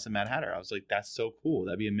you, Alice and Mad Hatter. I was like, that's so cool.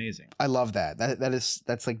 That'd be amazing. I love that.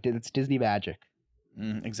 That's like, it's Disney magic.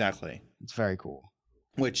 Exactly. It's very cool.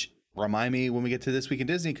 Which remind me when we get to This Week in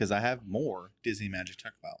Disney, because I have more Disney magic to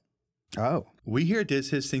talk about. Oh. We here at Diz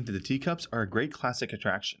Hiz think that the teacups are a great classic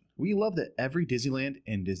attraction. We love that every Disneyland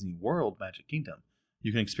and Disney World Magic Kingdom,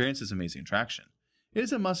 you can experience this amazing attraction. It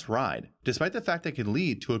is a must ride, despite the fact that it can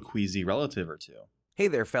lead to a queasy relative or two. Hey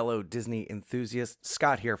there, fellow Disney enthusiasts.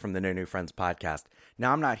 Scott here from the No New Friends podcast.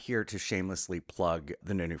 Now, I'm not here to shamelessly plug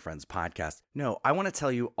the No New Friends podcast. No, I want to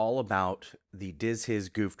tell you all about the Diz Hiz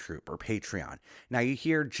Goof Troop, or Patreon. Now, you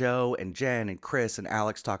hear Joe and Jen and Chris and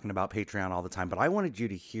Alex talking about Patreon all the time, but I wanted you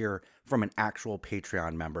to hear from an actual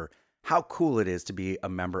Patreon member how cool it is to be a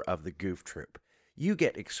member of the Goof Troop. You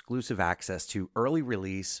get exclusive access to early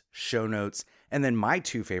release, show notes, and then my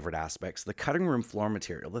two favorite aspects, the cutting room floor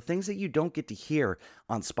material, the things that you don't get to hear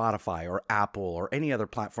on Spotify or Apple or any other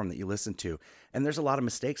platform that you listen to. And there's a lot of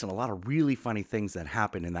mistakes and a lot of really funny things that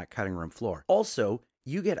happen in that cutting room floor. Also,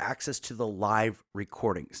 you get access to the live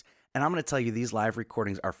recordings. And I'm going to tell you, these live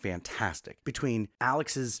recordings are fantastic. Between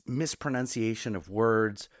Alex's mispronunciation of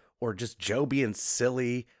words, or just Joe being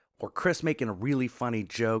silly, or Chris making a really funny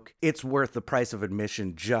joke, it's worth the price of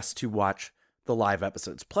admission just to watch the live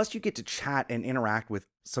episodes. Plus, you get to chat and interact with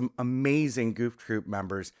some amazing Goof Troop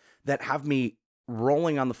members that have me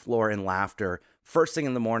rolling on the floor in laughter first thing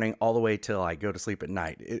in the morning all the way till I go to sleep at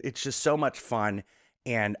night. It's just so much fun,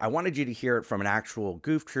 and I wanted you to hear it from an actual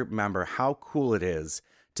Goof Troop member how cool it is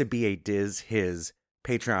to be a Diz Hiz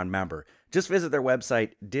Patreon member. Just visit their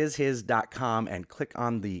website, dizhiz.com, and click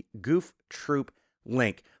on the Goof Troop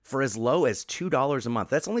link. For as low as $2 a month,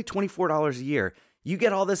 that's only $24 a year, you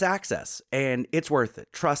get all this access, and it's worth it.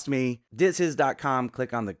 Trust me, dizhiz.com,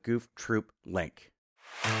 click on the Goof Troop link.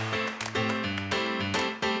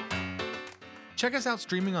 Check us out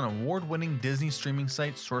streaming on award-winning Disney streaming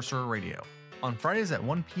site Sorcerer Radio on Fridays at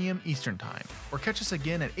 1 p.m. Eastern Time, or catch us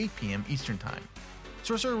again at 8 p.m. Eastern Time.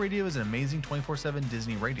 Sorcerer Radio is an amazing 24/7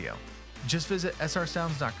 Disney radio. Just visit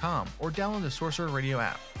srsounds.com or download the Sorcerer Radio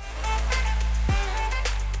app.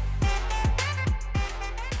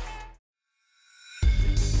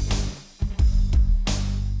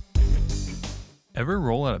 Ever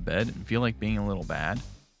roll out of bed and feel like being a little bad?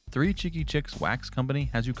 3 Cheeky Chicks Wax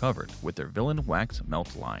Company has you covered with their Villain Wax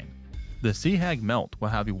Melt line. The Sea Hag Melt will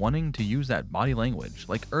have you wanting to use that body language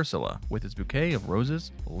like Ursula with its bouquet of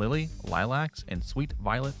roses, lily, lilacs, and sweet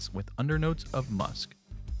violets with undernotes of musk.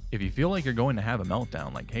 If you feel like you're going to have a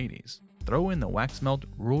meltdown like Hades, throw in the Wax Melt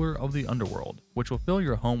Ruler of the Underworld, which will fill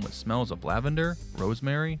your home with smells of lavender,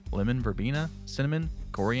 rosemary, lemon verbena, cinnamon,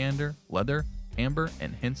 coriander, leather, amber,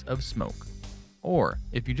 and hints of smoke. Or,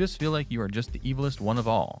 if you just feel like you are just the evilest one of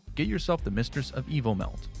all, get yourself the Mistress of Evil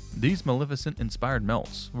Melt. These Maleficent-inspired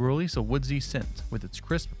melts will release a woodsy scent with its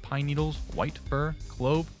crisp pine needles, white fir,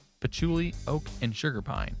 clove, patchouli, oak, and sugar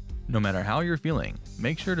pine. No matter how you're feeling,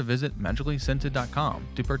 make sure to visit magicallyscented.com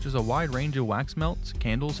to purchase a wide range of wax melts,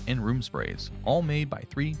 candles, and room sprays, all made by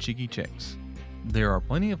 3 Cheeky Chicks. There are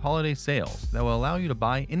plenty of holiday sales that will allow you to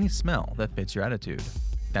buy any smell that fits your attitude.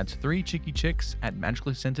 That's 3 Cheeky Chicks at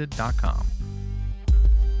magicallyscented.com.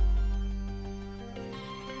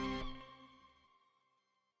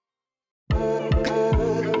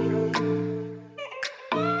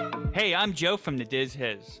 Hey, I'm Joe from the Diz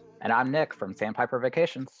Hiz. And I'm Nick from Sandpiper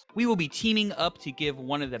Vacations. We will be teaming up to give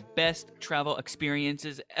one of the best travel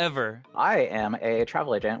experiences ever. I am a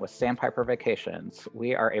travel agent with Sandpiper Vacations.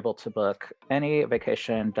 We are able to book any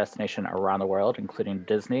vacation destination around the world, including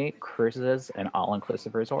Disney, cruises, and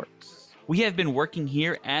all-inclusive resorts. We have been working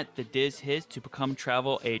here at the Diz Hiz to become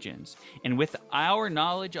travel agents. And with our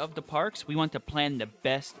knowledge of the parks, we want to plan the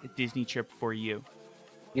best Disney trip for you.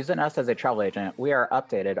 Using us as a travel agent, we are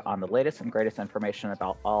updated on the latest and greatest information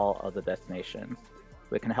about all of the destinations.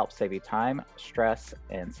 We can help save you time, stress,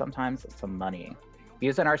 and sometimes some money.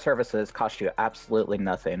 Using our services costs you absolutely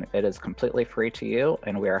nothing. It is completely free to you,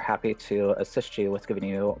 and we are happy to assist you with giving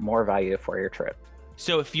you more value for your trip.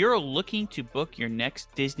 So if you're looking to book your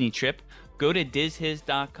next Disney trip, go to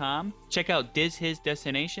dizhiz.com, check out Diz Hiz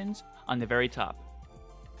destinations on the very top.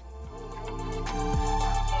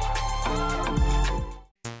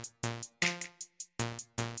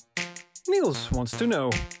 Niels wants to know.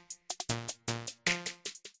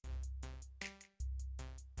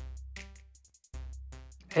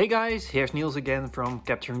 Hey guys, here's Niels again from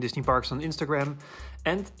Capturing Disney Parks on Instagram.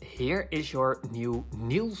 And here is your new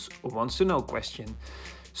Niels wants to know question.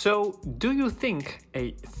 So, do you think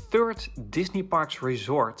a third Disney Parks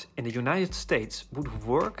resort in the United States would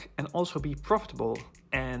work and also be profitable?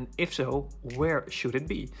 And if so, where should it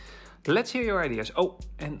be? Let's hear your ideas. Oh,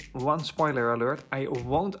 and one spoiler alert. I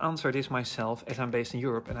won't answer this myself as I'm based in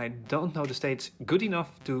Europe and I don't know the States good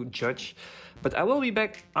enough to judge. But I will be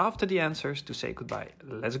back after the answers to say goodbye.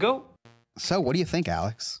 Let's go. So what do you think,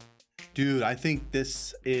 Alex? Dude, I think I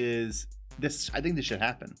think this should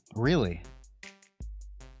happen. Really?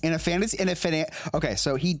 Okay,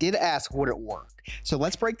 so he did ask, would it work? So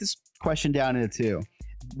let's break this question down into two.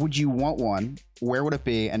 Would you want one? Where would it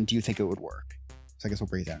be? And do you think it would work? So I guess we'll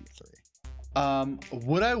break it down into three.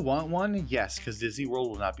 Would I want one? Yes, because Disney World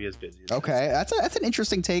will not be as busy. Okay, that's an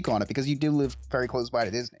interesting take on it because you do live very close by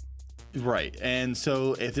to Disney. Right. And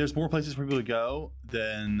so if there's more places for people to go,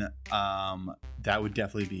 then that would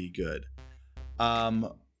definitely be good.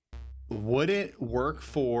 Would it work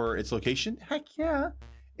for its location? Heck yeah.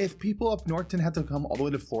 If people up north didn't have to come all the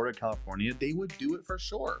way to Florida, California, they would do it for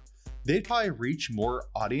sure. They'd probably reach more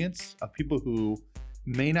audience of people who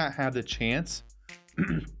may not have the chance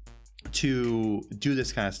to do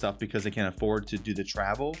this kind of stuff because they can't afford to do the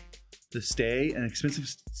travel, the stay, and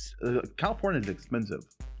expensive. California is expensive.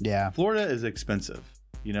 Yeah. Florida is expensive.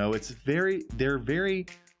 You know, they're very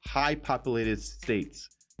high populated states,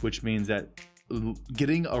 which means that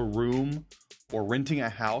getting a room or renting a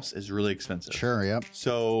house is really expensive. Sure, yep.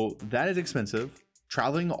 So that is expensive.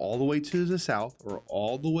 Traveling all the way to the south or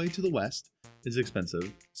all the way to the west is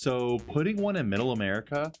expensive. So putting one in middle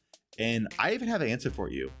America, and I even have an answer for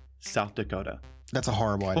you, South Dakota. That's a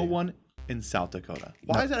horrible idea. Put one in South Dakota.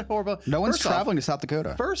 Why is that horrible? No one's traveling to South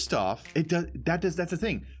Dakota. First off, that's the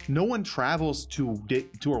thing. No one travels to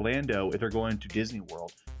Orlando if they're going to Disney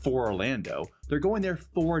World for Orlando. They're going there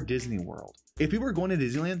for Disney World. If people are going to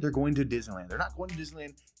Disneyland, they're going to Disneyland. They're not going to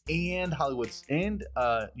Disneyland and Hollywood's and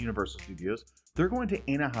Universal Studios. They're going to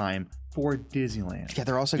Anaheim for Disneyland. Yeah,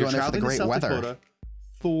 they're also going there for the great South weather. Dakota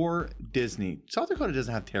for Disney. South Dakota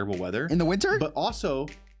doesn't have terrible weather in the winter, but also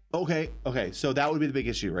okay. So that would be the big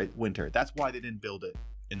issue, right? Winter. That's why they didn't build it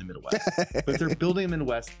in the Midwest. But if they're building them in the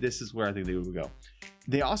West, this is where I think they would go.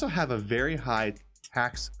 They also have a very high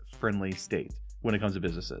tax-friendly state when it comes to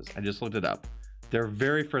businesses. I just looked it up. They're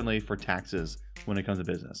very friendly for taxes when it comes to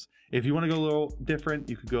business. If you want to go a little different,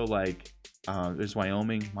 you could go like there's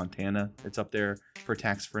Wyoming, Montana. It's up there for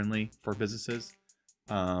tax friendly for businesses.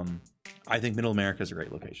 I think Middle America is a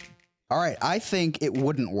great location. All right, I think it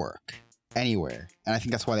wouldn't work anywhere, and I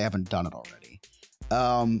think that's why they haven't done it already.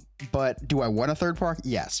 But do I want a third park?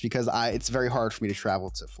 Yes, because it's very hard for me to travel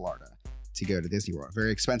to Florida to go to Disney World.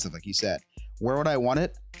 Very expensive, like you said. Where would I want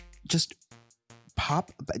it? Just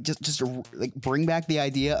like bring back the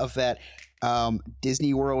idea of that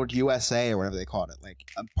Disney World USA or whatever they called it, like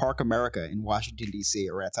Park America in Washington D.C.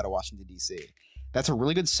 or outside of Washington D.C. That's a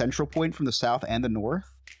really good central point from the south and the north,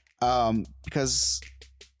 because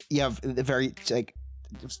you have very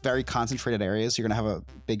concentrated areas. You're gonna have a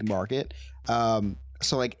big market.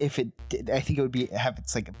 So like I think it would have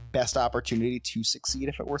its like best opportunity to succeed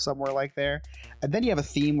if it were somewhere like there. And then you have a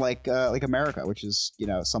theme like America, which is, you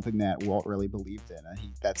know, something that Walt really believed in, and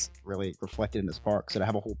that's really reflected in his park. So to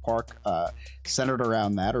have a whole park centered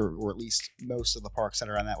around that, or at least most of the park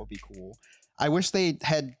centered around that, would be cool. I wish they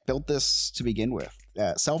had built this to begin with,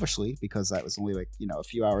 selfishly, because that was only like, you know, a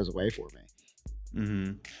few hours away for me.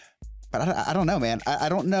 Mm-hmm. But I don't know, man. I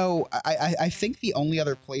don't know. I think the only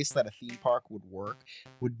other place that a theme park would work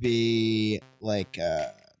would be like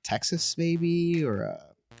Texas, maybe, or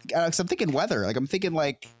cause I'm thinking weather. Like I'm thinking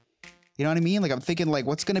like, you know what I mean? Like I'm thinking like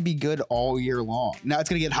what's gonna be good all year long. Now it's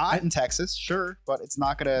gonna get hot in Texas, sure, but it's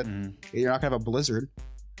not gonna. Mm-hmm. You're not gonna have a blizzard.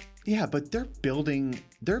 Yeah, but they're building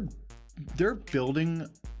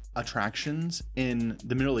attractions in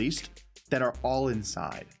the Middle East that are all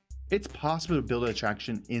inside. It's possible to build an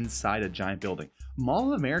attraction inside a giant building.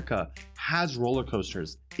 Mall of America has roller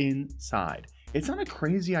coasters inside. It's not a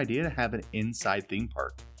crazy idea to have an inside theme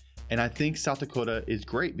park. And I think South Dakota is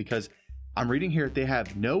great because I'm reading here they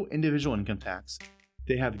have no individual income tax,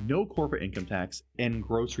 they have no corporate income tax, and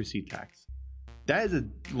gross receipt tax. That is a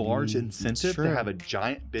large incentive to have a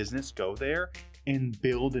giant business go there and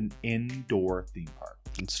build an indoor theme park.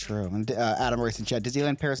 It's true. And Adam writes in chat,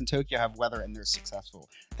 Disneyland Paris and Tokyo have weather and they're successful.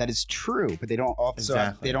 That is true, but they don't also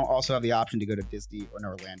have the option to go to Disney or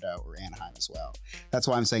Orlando or Anaheim as well. That's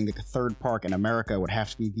why I'm saying the third park in America would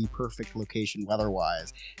have to be the perfect location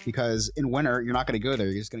weather-wise, because in winter you're not going to go there.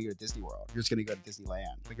 You're just going to go to Disney World. You're just going to go to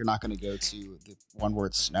Disneyland. Like you're not going to go to the one where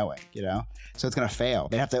it's snowing, you know? So it's going to fail.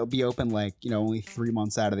 They have to be open like, you know, only 3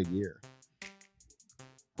 months out of the year.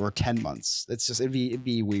 Or 10 months. It's just it'd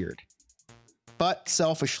be weird. But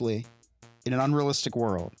selfishly, in an unrealistic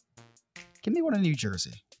world, give me one in New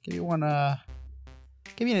Jersey. Give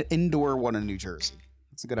me an indoor one in New Jersey.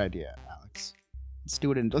 That's a good idea, Alex. Let's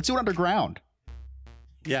do it underground.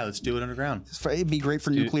 Yeah, let's do it underground. It'd be great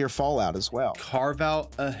for nuclear fallout as well. Carve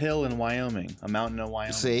out a hill in Wyoming, a mountain in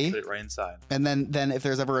Wyoming. See? Put it right inside. And then if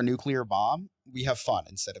there's ever a nuclear bomb, we have fun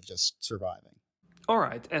instead of just surviving. All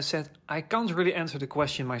right, as said, I can't really answer the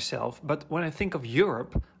question myself, but when I think of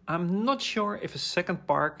Europe, I'm not sure if a second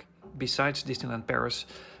park besides Disneyland Paris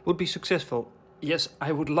would be successful. Yes,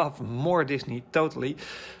 I would love more Disney, totally.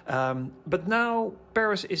 But now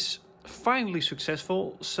Paris is finally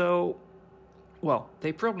successful, so, well,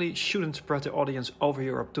 they probably shouldn't spread the audience over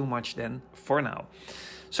Europe too much then, for now.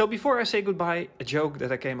 So before I say goodbye, a joke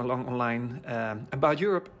that I came along online about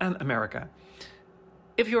Europe and America.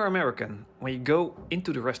 If you're American, when you go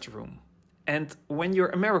into the restroom, and when you're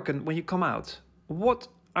American, when you come out, what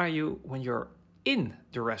are you when you're in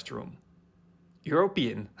the restroom?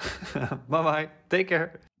 European. Bye-bye. Take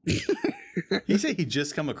care. He said he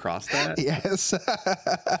just come across that? Yes. It's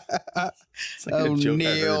like a joke I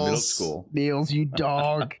heard in middle school. Niels, you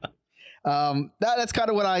dog. That's kind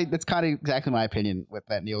of exactly my opinion with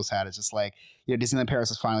that Niels had. It's just like, Disneyland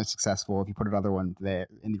Paris is finally successful. If you put another one there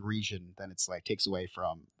in the region, then it's like takes away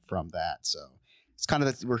from that. So it's kind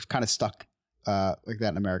of we're kind of stuck like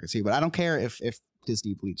that in America too. But I don't care if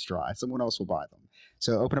Disney bleeds dry. Someone else will buy them.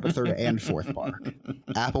 So open up a third and fourth park.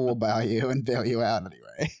 Apple will buy you and bail you out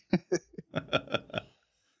anyway.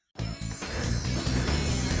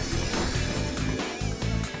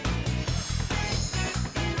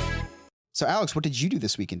 So Alex, what did you do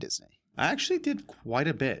this week in Disney? I actually did quite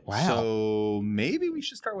a bit. Wow. So maybe we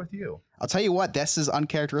should start with you. I'll tell you what, this is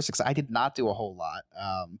uncharacteristic. I did not do a whole lot.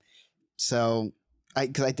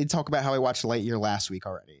 Because I did talk about how I watched Lightyear last week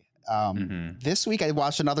already. This week I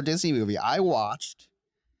watched another Disney movie. I watched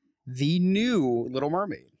the new Little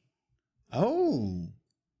Mermaid. Oh.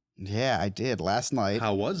 Yeah, I did last night.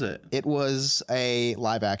 How was it? It was a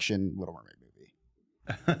live action Little Mermaid movie.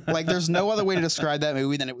 Like there's no other way to describe that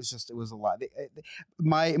movie than it was a lot.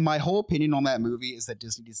 My whole opinion on that movie is that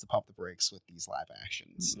Disney needs to pump the brakes with these live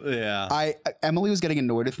actions. Yeah. Emily was getting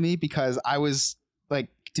annoyed with me because I was like,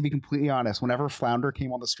 to be completely honest, whenever Flounder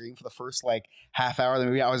came on the screen for the first like half hour of the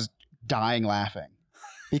movie, I was dying laughing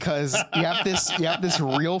because you have this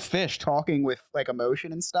real fish talking with like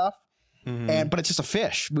emotion and stuff. But it's just a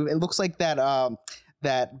fish. It looks like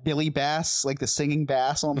that Billy Bass, like the singing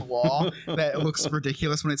bass on the wall that looks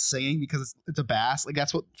ridiculous when it's singing because it's a bass. Like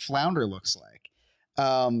that's what Flounder looks like.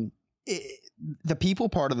 The people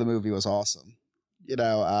part of the movie was awesome.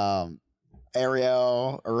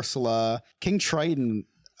 Ariel, Ursula, King Triton.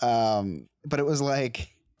 But it was like,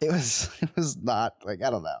 it was not like,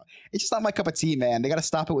 I don't know. It's just not my cup of tea, man. They got to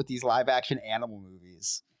stop it with these live action animal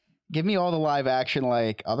movies. Give me all the live action,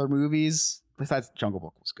 like other movies. Besides Jungle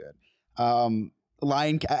Book was good.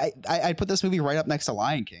 I put this movie right up next to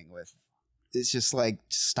Lion King with, it's just like,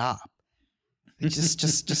 stop.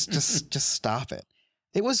 Just stop it.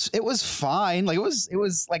 It was fine. Like it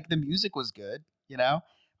was like the music was good,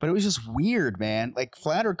 but it was just weird, man. Like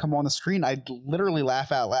Flounder would come on the screen, I'd literally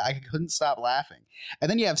laugh out loud. I couldn't stop laughing. And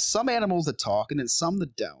then you have some animals that talk and then some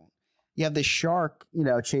that don't. You have the shark,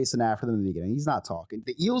 chasing after them in the beginning. He's not talking.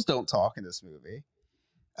 The eels don't talk in this movie.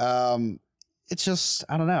 It's just,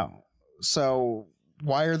 I don't know. So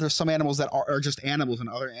why are there some animals that are just animals and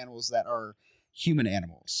other animals that are human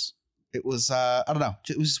animals? It was, I don't know.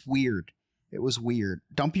 It was weird. It was weird.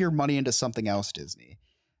 Dump your money into something else, Disney.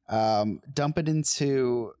 Dump it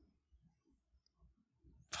into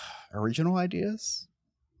original ideas.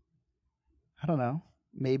 I don't know.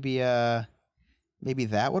 Maybe that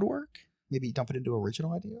would work. Maybe dump it into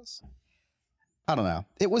original ideas. I don't know.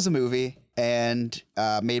 It was a movie and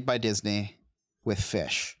made by Disney with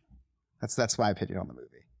fish. That's my opinion on the movie.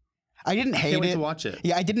 I didn't hate it. Can't wait to watch it.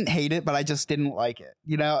 Yeah, I didn't hate it, but I just didn't like it.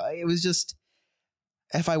 It was just,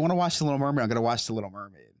 if I want to watch The Little Mermaid, I'm going to watch The Little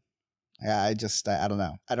Mermaid. I don't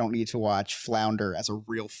know. I don't need to watch Flounder as a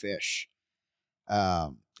real fish.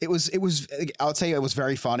 It was, I'll tell you, it was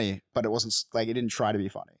very funny, but it wasn't like, it didn't try to be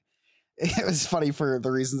funny. It was funny for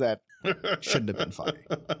the reasons that shouldn't have been funny.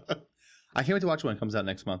 I can't wait to watch it when it comes out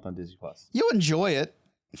next month on Disney Plus. You'll enjoy it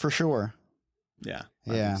for sure. Yeah.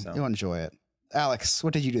 Yeah. You'll enjoy it. Alex,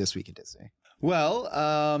 what did you do this week at Disney?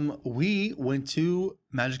 Well, we went to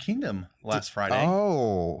Magic Kingdom last Friday.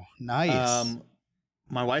 Oh, nice.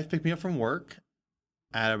 My wife picked me up from work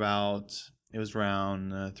at about, it was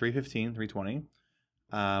around 3:15, 3:20.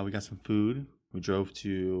 We got some food. We drove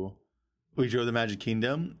to the Magic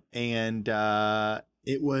Kingdom, and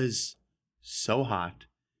it was so hot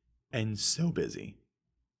and so busy.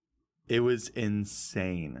 It was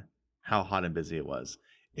insane how hot and busy it was.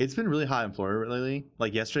 It's been really hot in Florida lately.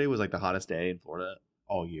 Like yesterday was like the hottest day in Florida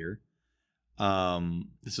all year.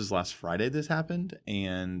 This was last Friday this happened,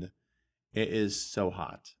 and it is so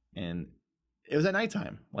hot. And it was at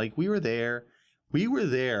nighttime. Like we were there. If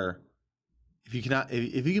you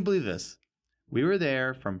can believe this, we were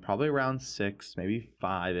there from probably around 6, maybe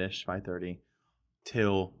 5-ish, 5:30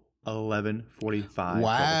 till 11:45.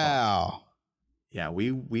 Wow. Yeah,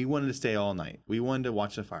 we wanted to stay all night. We wanted to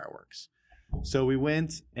watch the fireworks. So we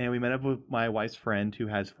went and we met up with my wife's friend who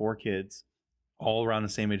has 4 kids, all around the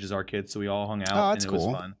same age as our kids. So we all hung out. Oh, that's and it cool.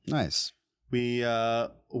 was fun. Nice.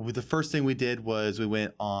 The first thing we did was we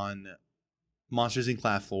went on Monsters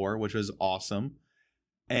Inc. floor, which was awesome.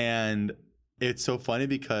 And it's so funny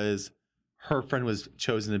because her friend was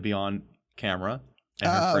chosen to be on camera,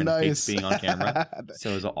 and her friend hates being on camera.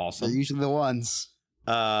 So it was awesome. They're usually the ones.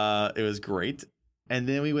 It was great. And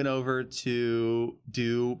then we went over to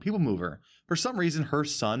do People Mover. For some reason, her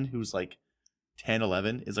son, who's like 10,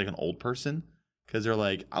 11, is like an old person because they're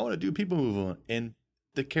like, I want to do People Mover in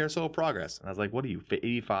the Carousel of Progress. And I was like, what are you,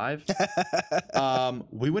 85?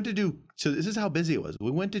 We went to do, so this is how busy it was.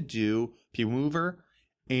 We went to do People Mover,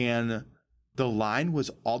 and the line was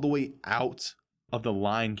all the way out of the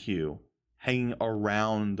line queue, hanging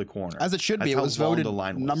around the corner. As it should be. It was voted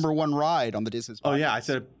number 1 ride on the Diz Hiz podcast. Oh yeah,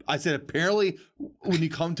 I said apparently when you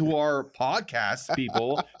come to our podcast,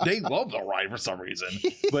 people, they love the ride for some reason.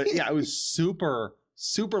 But yeah, it was super,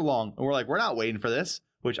 super long. And we're like, we're not waiting for this.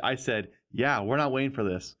 Which I said, yeah, we're not waiting for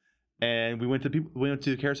this. And we went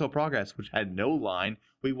to Carousel Progress, which had no line.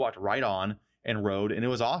 We walked right on and rode, and it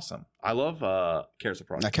was awesome. I love Carousel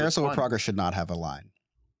Progress. Now, Carousel Progress should not have a line.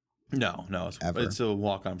 No, it's a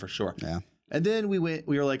walk on for sure. Yeah. And then we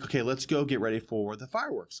were like, okay, let's go get ready for the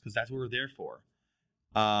fireworks because that's what we're there for.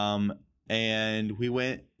 And we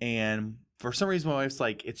went, and for some reason, my wife's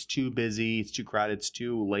like, it's too busy, it's too crowded, it's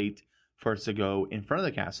too late for us to go in front of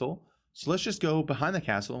the castle. So let's just go behind the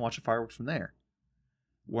castle and watch the fireworks from there.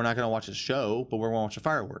 We're not going to watch the show, but we're going to watch the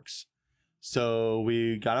fireworks. So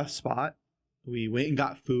we got a spot. We went and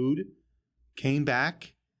got food, came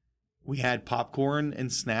back. We had popcorn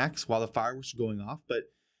and snacks while the fireworks were going off.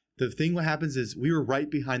 But the thing what happens is we were right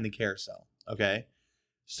behind the carousel. Okay.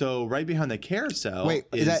 So right behind the carousel. Wait,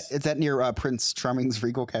 is that near Prince Charming's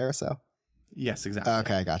Regal Carousel? Yes, exactly.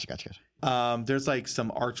 Okay, gotcha. There's like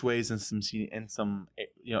some archways and some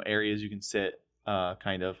areas you can sit,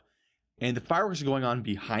 kind of, and the fireworks are going on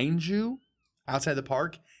behind you, outside the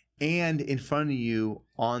park, and in front of you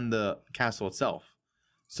on the castle itself.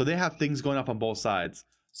 So they have things going off on both sides.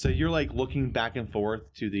 So you're like looking back and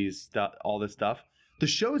forth to all this stuff. The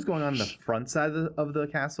show is going on the front side of the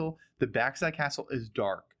castle. The back side of the castle is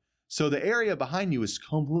dark. So the area behind you is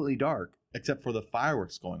completely dark except for the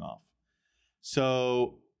fireworks going off.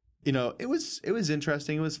 So, it was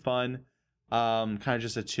interesting. It was fun. Kind of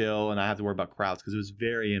just a chill, and I have to worry about crowds because it was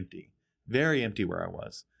very empty where I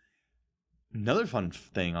was. Another fun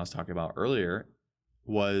thing I was talking about earlier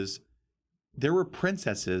was there were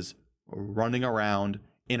princesses running around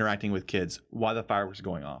interacting with kids while the fireworks were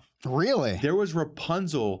going off. Really? There was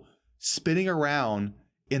Rapunzel spinning around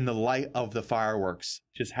in the light of the fireworks,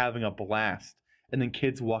 just having a blast, and then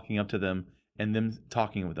kids walking up to them and them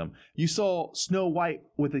talking with them. You saw Snow White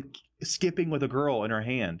skipping with a girl in her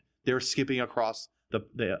hand. They were skipping across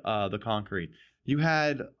the concrete. You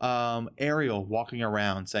had Ariel walking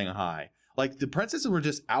around saying hi. Like the princesses were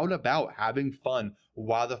just out and about having fun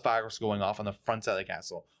while the fireworks were going off on the front side of the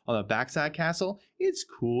castle. On the back side of the castle, it's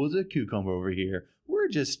cool as a cucumber over here. We're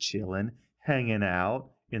just chilling, hanging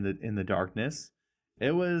out in the darkness.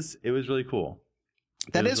 It was really cool.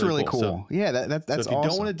 That is really cool. So, yeah, that's so if you awesome.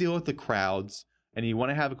 don't want to deal with the crowds and you want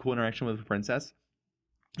to have a cool interaction with the princess,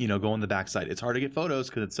 go on the backside. It's hard to get photos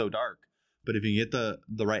because it's so dark. But if you get the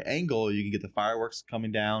right angle, you can get the fireworks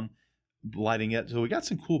coming down, lighting it. So we got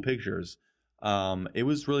some cool pictures. It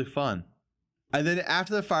was really fun. And then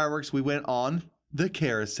after the fireworks, we went on the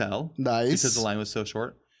carousel. Nice. Because the line was so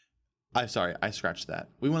short. I'm sorry, I scratched that.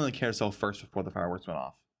 We went on the carousel first before the fireworks went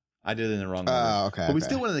off. I did it in the wrong order. Oh, okay. But we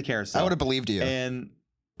still went on the carousel. I would have believed you. And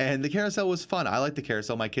the carousel was fun. I like the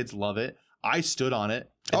carousel. My kids love it. I stood on it.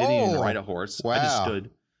 I didn't even ride a horse. Wow. I just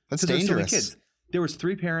stood. That's dangerous. dangerous. So many kids. There was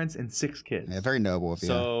 3 parents and 6 kids. Yeah, very noble of you.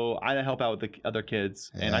 So I had to help out with the other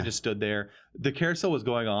kids, and I just stood there. The carousel was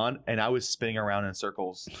going on, and I was spinning around in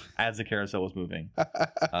circles as the carousel was moving.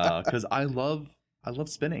 Because I love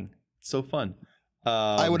spinning. It's so fun.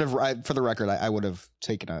 I would have, for the record, I would have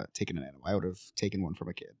taken an animal. I would have taken one from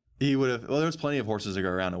a kid. He would have. Well, there was plenty of horses to go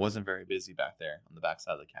around. It wasn't very busy back there on the back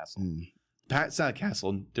side of the castle. Back side of the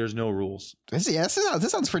castle, there's no rules. This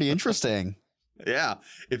sounds pretty interesting. Yeah.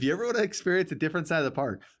 If you ever want to experience a different side of the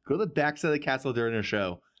park, go to the back side of the castle during a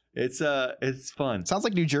show. It's fun. Sounds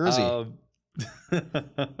like New Jersey.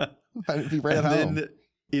 I'd be right at home. Then,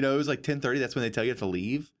 it was like 10:30. That's when they tell you to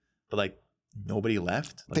leave. But like nobody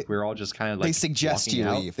left. Like we're all just kind of like they suggest you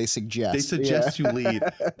leave. They suggest you leave.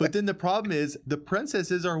 But then the problem is the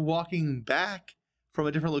princesses are walking back from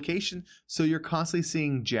a different location. So you're constantly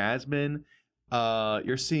seeing Jasmine.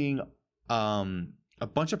 You're seeing a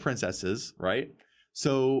bunch of princesses, right?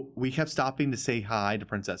 So we kept stopping to say hi to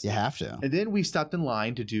princesses. You have to. And then we stopped in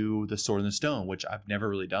line to do the Sword in the Stone, which I've never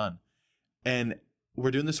really done. And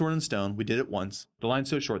we're doing the Sword in the Stone. We did it once. The line's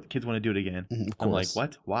so short, the kids want to do it again. I'm like,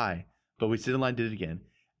 what? Why? But we stood in line, did it again.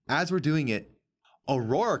 As we're doing it,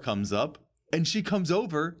 Aurora comes up and she comes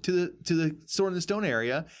over to the Sword in the Stone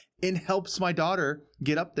area and helps my daughter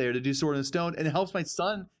get up there to do Sword in the Stone and helps my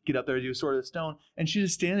son get up there to do Sword in the Stone. And she's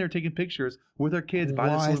just standing there taking pictures with her kids by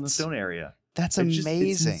the Sword in the Stone area. That's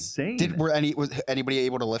amazing. It's insane. Was anybody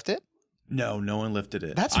able to lift it? No one lifted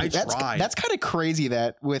it. That's tried. That's kind of crazy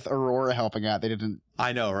that with Aurora helping out, they didn't.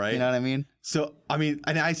 I know, right? You know what I mean? So and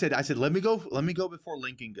I said, let me go before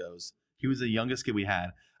Lincoln goes. He was the youngest kid we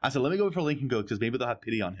had. I said, let me go before Lincoln goes because maybe they'll have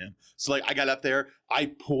pity on him. So like I got up there, I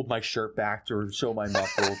pulled my shirt back to show my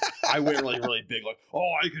muscles. I went really big, like,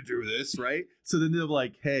 oh, I could do this, right? So then they're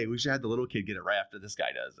like, hey, we should have the little kid get it right after this guy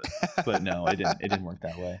does it. But no, it didn't work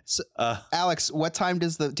that way. So, Alex, what time do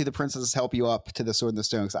the princesses help you up to the Sword in the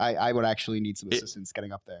Stone? Because I would actually need some assistance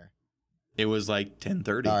getting up there. It was like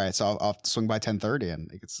 10:30. All right, so I'll swing by 10:30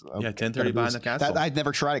 and it's 10:30 behind the castle. I'd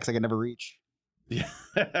never tried it because I could never reach. Yeah.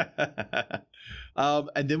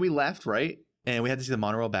 And then we left, right? And we had to see the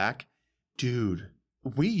monorail back. Dude,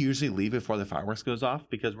 we usually leave before the fireworks goes off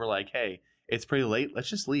because we're like, hey, it's pretty late. Let's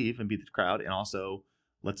just leave and beat the crowd. And also,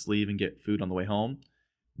 let's leave and get food on the way home.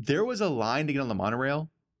 There was a line to get on the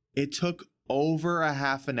monorail. It took over a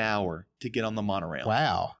half an hour to get on the monorail.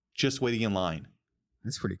 Wow. Just waiting in line.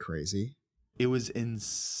 That's pretty crazy. It was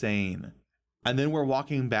insane. And then we're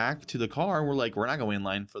walking back to the car and we're like, we're not going in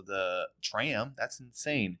line for the tram. That's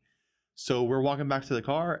insane. So we're walking back to the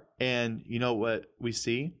car and you know what we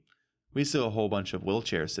see? We see a whole bunch of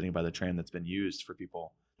wheelchairs sitting by the tram that's been used for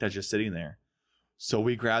people that's just sitting there. So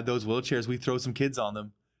we grab those wheelchairs, we throw some kids on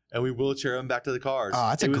them and we wheelchair them back to the cars. Oh,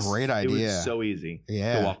 that's a great idea. It was so easy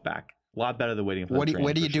to walk back. A lot better than waiting for the tram.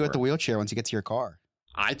 What do you do with the wheelchair once you get to your car?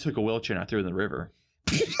 I took a wheelchair and I threw it in the river.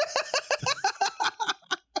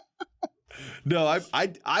 No,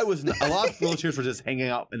 I was not, a lot of wheelchairs were just hanging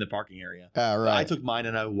out in the parking area. Right. I took mine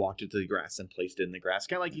and I walked it to the grass and placed it in the grass,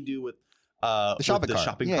 kind of like you do with the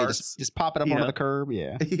shopping carts. Just pop it up onto the curb.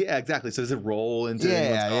 Yeah. Yeah, exactly. So does it roll into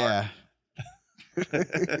anyone's car?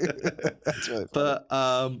 That's really funny. But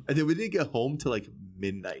and then we didn't get home till like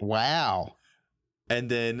midnight. Wow. And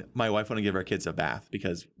then my wife wanted to give our kids a bath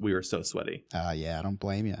because we were so sweaty. Yeah, I don't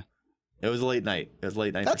blame you. It was a late night.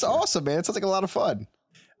 That's awesome, man. It sounds like a lot of fun.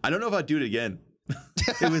 I don't know if I'd do it again.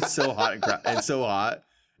 It was so hot and so hot,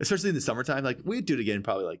 especially in the summertime. Like we'd do it again,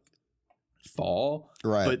 probably like fall,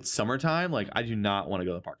 right? But summertime, like I do not want to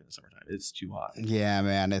go to the park in the summertime. It's too hot. Yeah,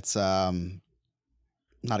 man, it's not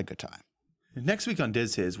a good time. Next week on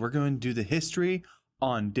Diz Hiz, we're going to do the history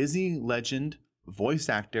on Disney legend voice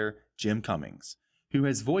actor Jim Cummings, who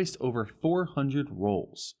has voiced over 400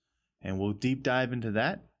 roles, and we'll deep dive into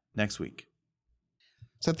that next week.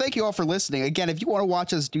 So thank you all for listening. Again, if you want to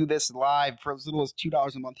watch us do this live for as little as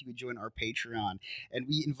 $2 a month, you can join our Patreon. And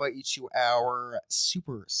we invite you to our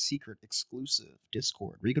super secret exclusive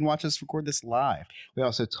Discord where you can watch us record this live. We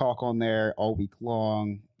also talk on there all week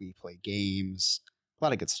long. We play games, a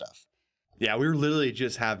lot of good stuff. Yeah, we were literally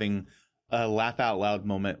just having a laugh out loud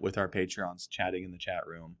moment with our Patreons chatting in the chat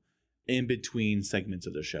room in between segments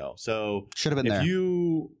of the show. So should have been there. If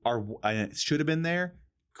you are should have been there,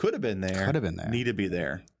 could have been there, need to be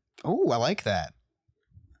there. Oh, I like that.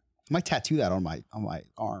 I might tattoo that on my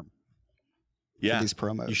arm. Yeah, for these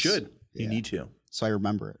promos. You should. You need to. So I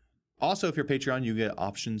remember it. Also, if you're Patreon, you get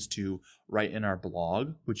options to write in our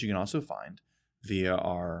blog, which you can also find via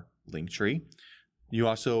our link tree. You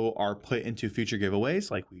also are put into future giveaways,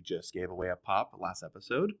 like we just gave away a pop last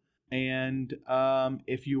episode. And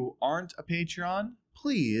if you aren't a Patreon,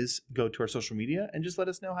 please go to our social media and just let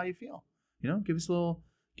us know how you feel. You know, give us a little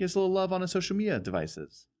love on our social media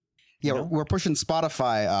devices. Yeah, we're pushing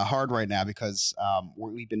Spotify hard right now because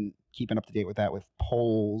we've been keeping up to date with that with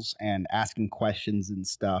polls and asking questions and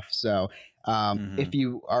stuff. So if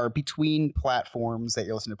you are between platforms that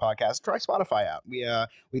you're listening to podcasts, try Spotify out.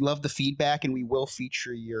 We love the feedback and we will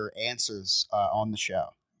feature your answers on the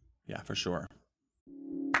show. Yeah, for sure.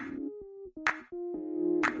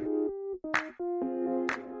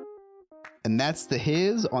 And that's the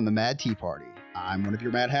Hiz on the Mad Tea Party. I'm one of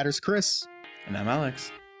your Mad Hatters, Chris. And I'm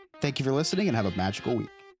Alex. Thank you for listening and have a magical week.